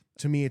things.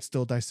 To me, it's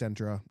still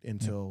Dicentra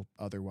until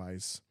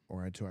otherwise,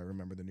 or until I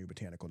remember the new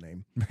botanical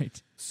name.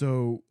 Right.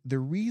 So the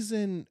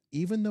reason,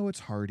 even though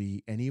it's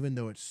hardy and even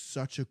though it's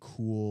such a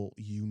cool,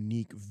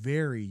 unique,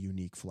 very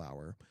unique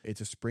flower,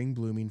 it's a spring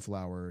blooming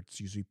flower.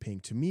 It's usually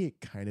pink. To me, it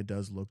kind of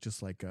does look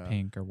just like a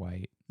pink or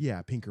white.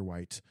 Yeah, pink or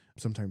white,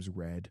 sometimes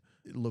red.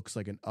 It looks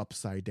like an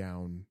upside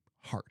down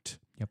heart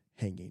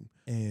hanging,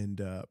 and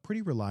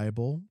pretty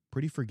reliable,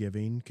 pretty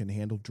forgiving, can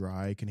handle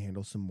dry, can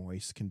handle some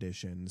moist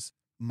conditions.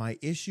 My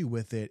issue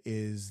with it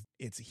is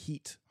its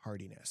heat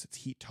hardiness, its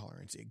heat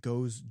tolerance. It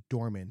goes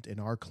dormant in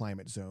our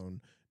climate zone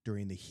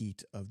during the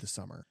heat of the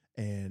summer,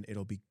 and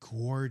it'll be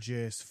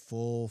gorgeous,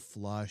 full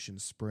flush in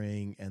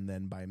spring, and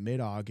then by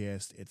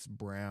mid-August, it's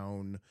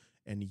brown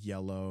and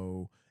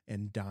yellow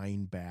and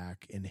dying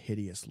back and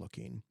hideous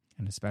looking.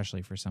 And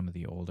especially for some of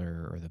the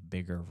older or the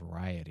bigger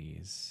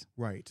varieties.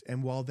 Right.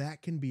 And while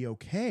that can be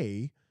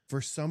okay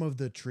for some of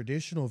the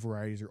traditional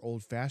varieties or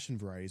old-fashioned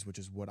varieties, which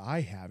is what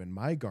I have in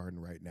my garden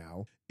right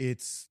now,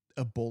 it's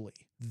a bully.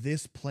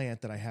 This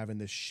plant that I have in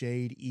this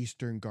shade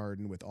eastern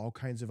garden with all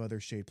kinds of other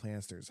shade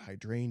plants, there's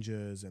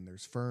hydrangeas and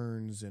there's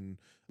ferns and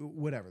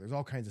whatever. There's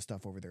all kinds of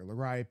stuff over there.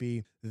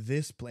 Liriope.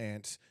 This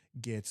plant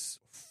gets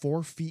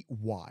 4 feet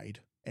wide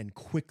and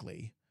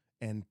quickly,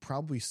 and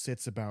probably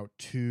sits about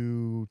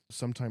 2,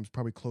 sometimes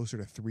probably closer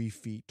to 3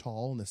 feet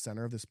tall in the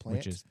center of this plant.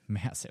 Which is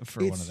massive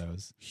for one of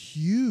those.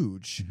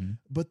 Huge. Mm-hmm.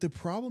 But the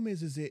problem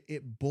is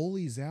it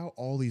bullies out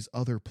all these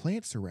other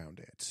plants around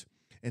it.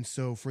 And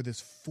so for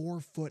this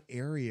 4-foot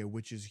area,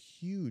 which is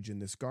huge in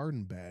this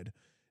garden bed,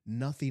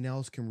 nothing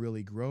else can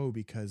really grow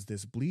because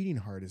this bleeding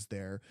heart is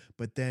there.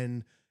 But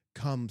then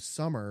come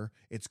summer,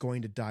 it's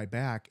going to die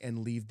back and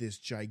leave this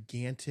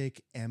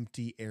gigantic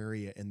empty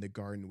area in the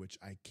garden, which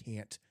I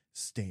can't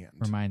stand.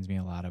 Reminds me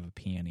a lot of a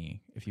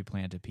peony. If you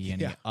plant a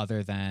peony,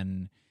 other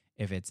than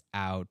if it's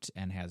out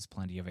and has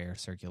plenty of air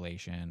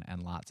circulation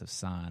and lots of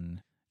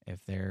sun,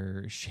 if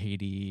they're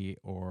shady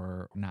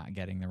or not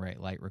getting the right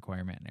light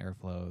requirement and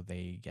airflow,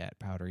 they get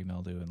powdery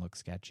mildew and look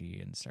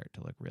sketchy and start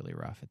to look really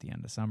rough at the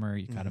end of summer.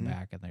 You cut them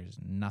back and there's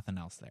nothing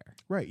else there.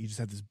 Right. You just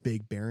have this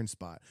big barren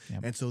spot. Yep.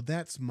 And so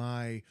that's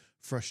my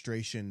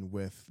frustration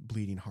with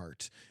Bleeding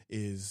Heart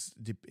is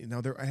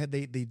now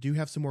they do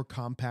have some more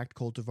compact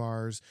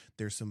cultivars.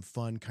 There's some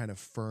fun kind of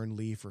fern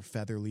leaf or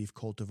feather leaf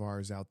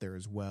cultivars out there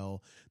as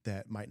well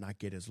that might not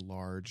get as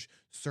large.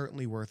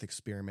 Certainly worth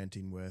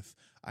experimenting with.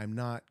 I'm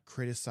not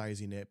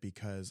criticizing it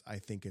because I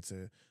think it's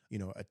a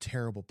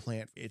terrible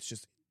plant. It's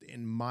just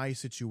in my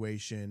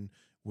situation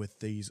with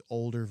these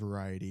older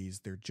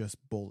varieties, they're just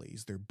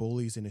bullies. They're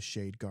bullies in a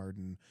shade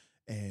garden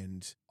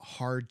and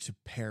hard to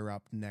pair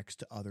up next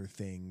to other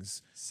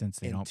things since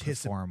they don't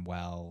perform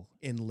well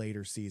in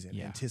later season,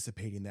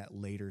 anticipating that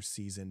later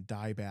season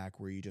dieback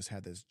where you just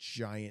had this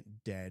giant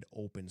dead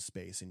open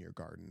space in your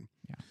garden.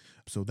 Yeah.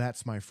 So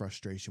that's my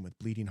frustration with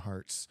Bleeding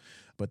Hearts.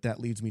 But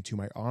that leads me to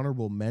my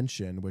honorable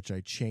mention, which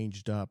I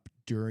changed up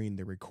during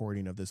the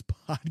recording of this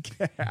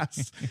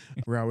podcast,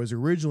 where I was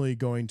originally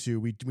going to,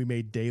 we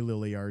made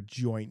Daylily our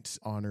joint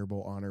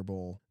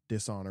honorable,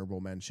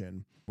 dishonorable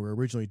mention, where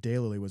originally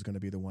Daylily was going to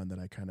be the one that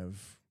I kind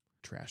of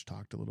trash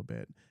talked a little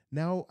bit.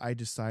 Now I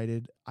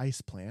decided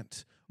Ice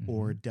Plant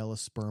or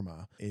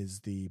Delosperma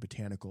is the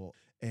botanical,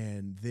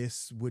 and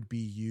this would be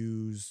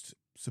used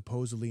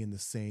supposedly in the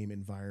same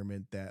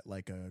environment that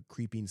like a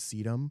creeping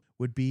sedum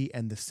would be,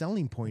 and the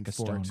selling point like a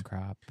for stone it,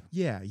 crop.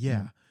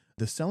 Yeah.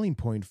 The selling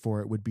point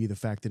for it would be the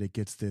fact that it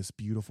gets this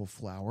beautiful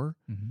flower,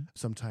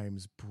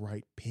 sometimes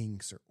bright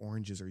pinks or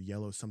oranges or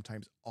yellows,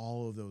 sometimes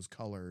all of those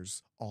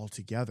colors all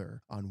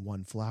together on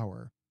one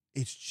flower.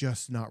 It's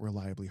just not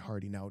reliably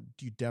hardy. Now,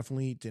 you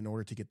definitely, in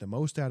order to get the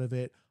most out of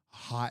it,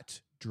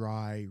 hot,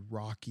 dry,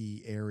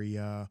 rocky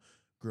area,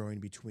 growing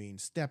between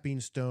stepping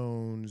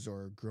stones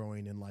or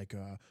growing in like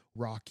a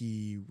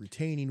rocky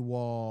retaining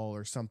wall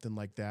or something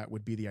like that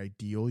would be the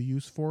ideal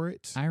use for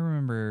it. I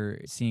remember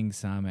seeing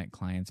some at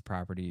clients'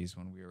 properties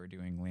when we were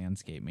doing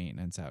landscape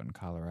maintenance out in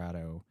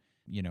Colorado,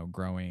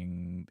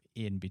 growing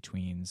in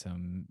between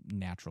some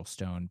natural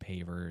stone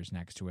pavers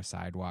next to a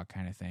sidewalk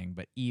kind of thing.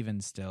 But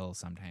even still,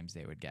 sometimes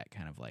they would get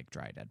kind of like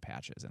dry dead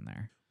patches in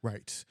there.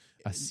 Right.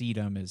 A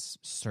sedum is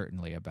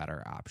certainly a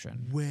better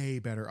option. Way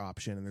better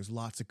option. And there's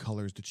lots of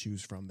colors to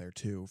choose from there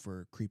too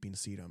for creeping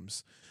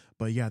sedums.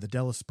 But yeah, the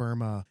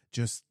Delosperma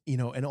just,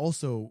 and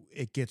also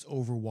it gets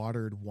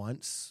overwatered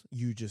once.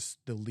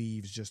 The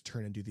leaves just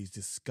turn into these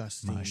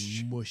disgusting,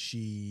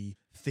 mushy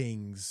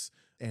things.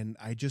 And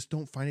I just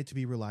don't find it to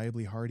be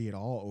reliably hardy at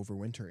all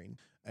overwintering.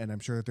 And I'm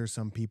sure that there's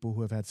some people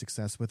who have had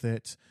success with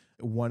it.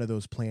 One of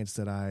those plants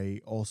that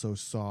I also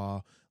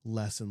saw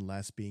less and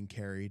less being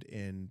carried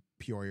in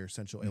Peoria or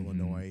Central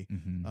Illinois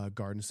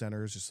garden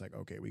centers, just like,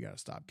 okay, we got to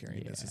stop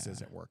carrying this. This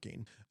isn't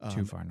working.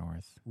 Too far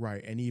north.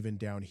 Right. And even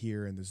down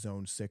here in the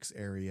Zone 6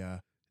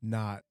 area,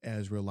 not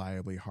as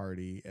reliably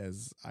hardy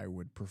as I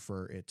would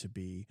prefer it to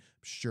be.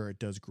 Sure, it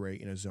does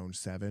great in a Zone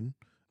 7.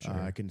 Sure.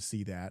 I can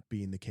see that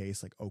being the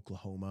case. Like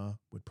Oklahoma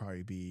would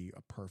probably be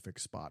a perfect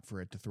spot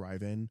for it to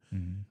thrive in.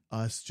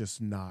 Us,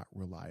 just not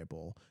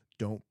reliable.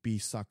 Don't be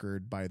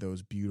suckered by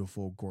those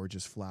beautiful,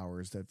 gorgeous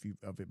flowers of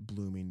it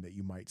blooming that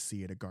you might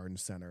see at a garden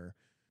center.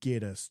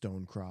 Get a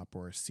stone crop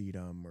or a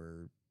sedum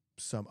or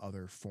some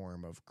other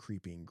form of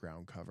creeping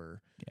ground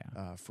cover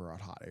for a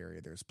hot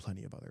area. There's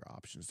plenty of other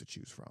options to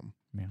choose from.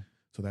 Yeah.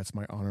 So that's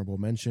my honorable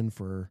mention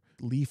for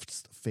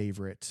Leaf's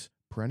favorite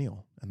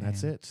perennial, and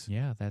that's it.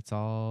 Yeah, that's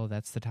all.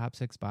 That's the top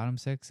 6, bottom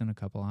 6, and a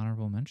couple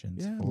honorable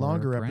mentions. Yeah,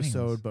 longer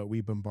episode, but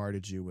we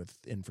bombarded you with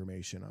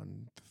information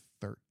on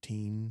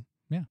 13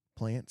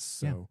 plants.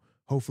 So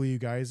hopefully you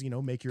guys,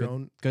 make your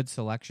own. Good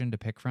selection to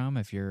pick from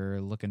if you're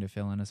looking to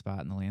fill in a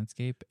spot in the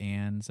landscape,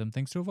 and some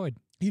things to avoid.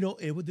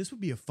 This would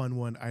be a fun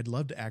one. I'd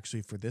love to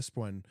actually for this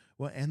one,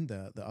 and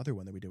the other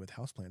one that we did with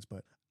houseplants,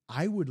 but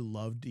I would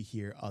love to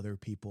hear other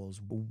people's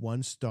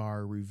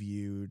 1-star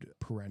reviewed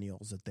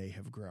perennials that they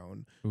have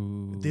grown.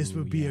 Ooh, this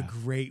would be a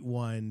great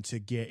one to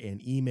get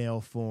in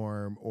email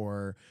form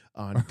or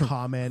on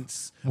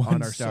comments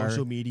on our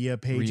social media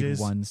pages.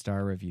 Read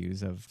 1-star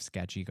reviews of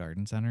sketchy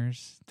garden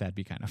centers. That'd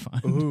be kind of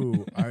fun.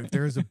 Ooh, if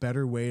there's a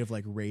better way of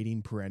like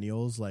rating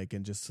perennials,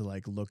 and just to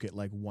look at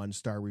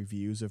 1-star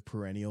reviews of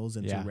perennials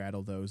and to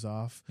rattle those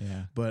off.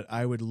 Yeah. But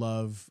I would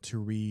love to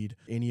read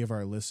any of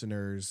our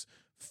listeners'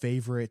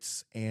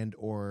 favorites and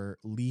or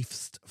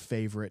least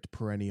favorite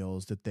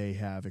perennials that they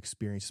have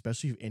experienced,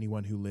 especially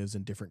anyone who lives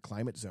in different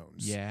climate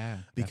zones. Yeah,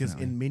 because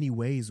definitely. in many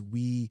ways,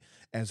 we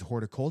as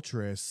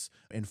horticulturists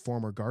and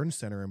former garden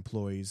center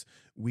employees,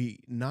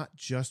 we not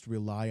just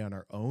rely on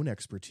our own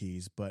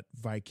expertise, but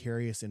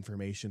vicarious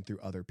information through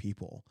other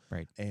people.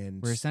 Right.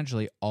 And we're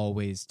essentially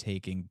always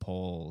taking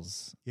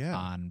polls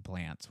on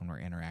plants when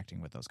we're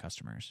interacting with those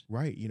customers.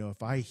 Right.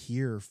 If I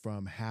hear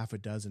from half a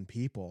dozen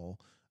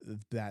people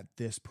that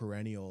this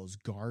perennial is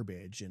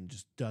garbage and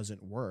just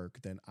doesn't work,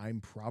 then I'm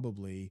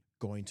probably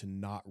going to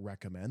not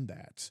recommend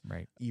that.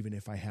 Right. Even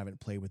if I haven't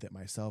played with it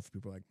myself,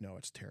 people are like, no,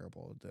 it's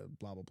terrible. The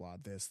blah, blah, blah,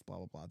 this, blah,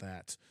 blah, blah,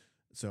 that.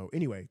 So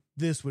anyway,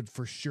 this would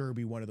for sure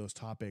be one of those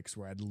topics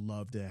where I'd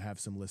love to have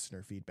some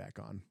listener feedback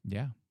on.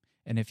 Yeah.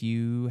 And if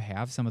you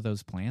have some of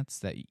those plants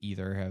that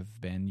either have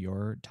been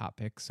your top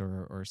picks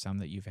or some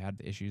that you've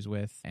had issues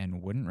with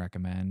and wouldn't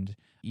recommend,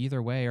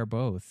 either way or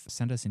both,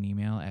 send us an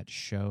email at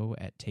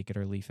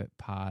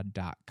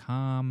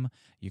show@takeitorleafitpod.com.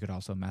 You could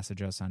also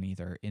message us on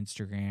either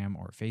Instagram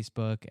or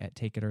Facebook at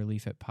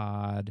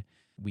takeitorleafitpod.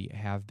 We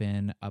have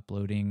been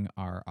uploading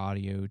our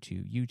audio to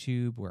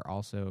YouTube. We're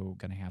also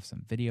going to have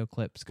some video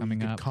clips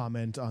coming up.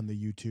 Comment on the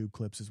YouTube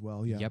clips as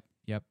well. Yeah.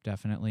 Yep,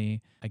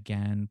 definitely.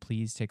 Again,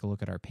 please take a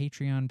look at our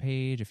Patreon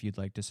page if you'd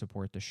like to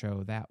support the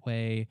show that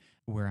way.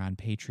 We're on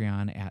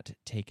Patreon at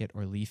Take It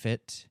or Leaf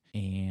It,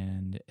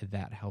 and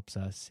that helps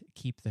us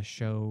keep the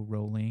show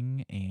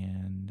rolling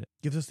and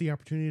gives us the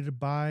opportunity to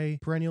buy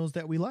perennials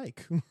that we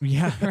like.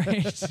 Yeah,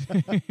 right.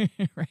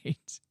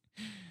 Right.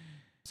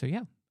 So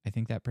yeah, I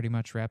think that pretty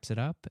much wraps it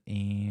up.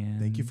 And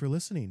thank you for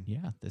listening.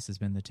 Yeah, this has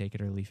been the Take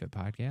It or Leaf It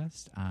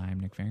podcast.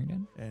 I'm Nick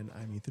Farrington. And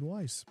I'm Ethan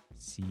Weiss.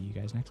 See you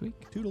guys next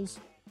week. Toodles.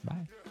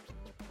 Bye.